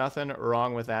 3-2. Nothing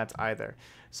wrong with that either.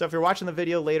 So if you're watching the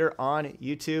video later on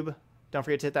YouTube, don't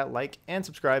forget to hit that like and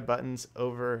subscribe buttons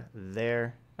over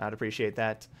there. I'd appreciate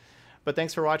that. But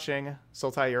thanks for watching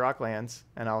Sultai Yarok Lands,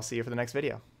 and I'll see you for the next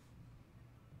video.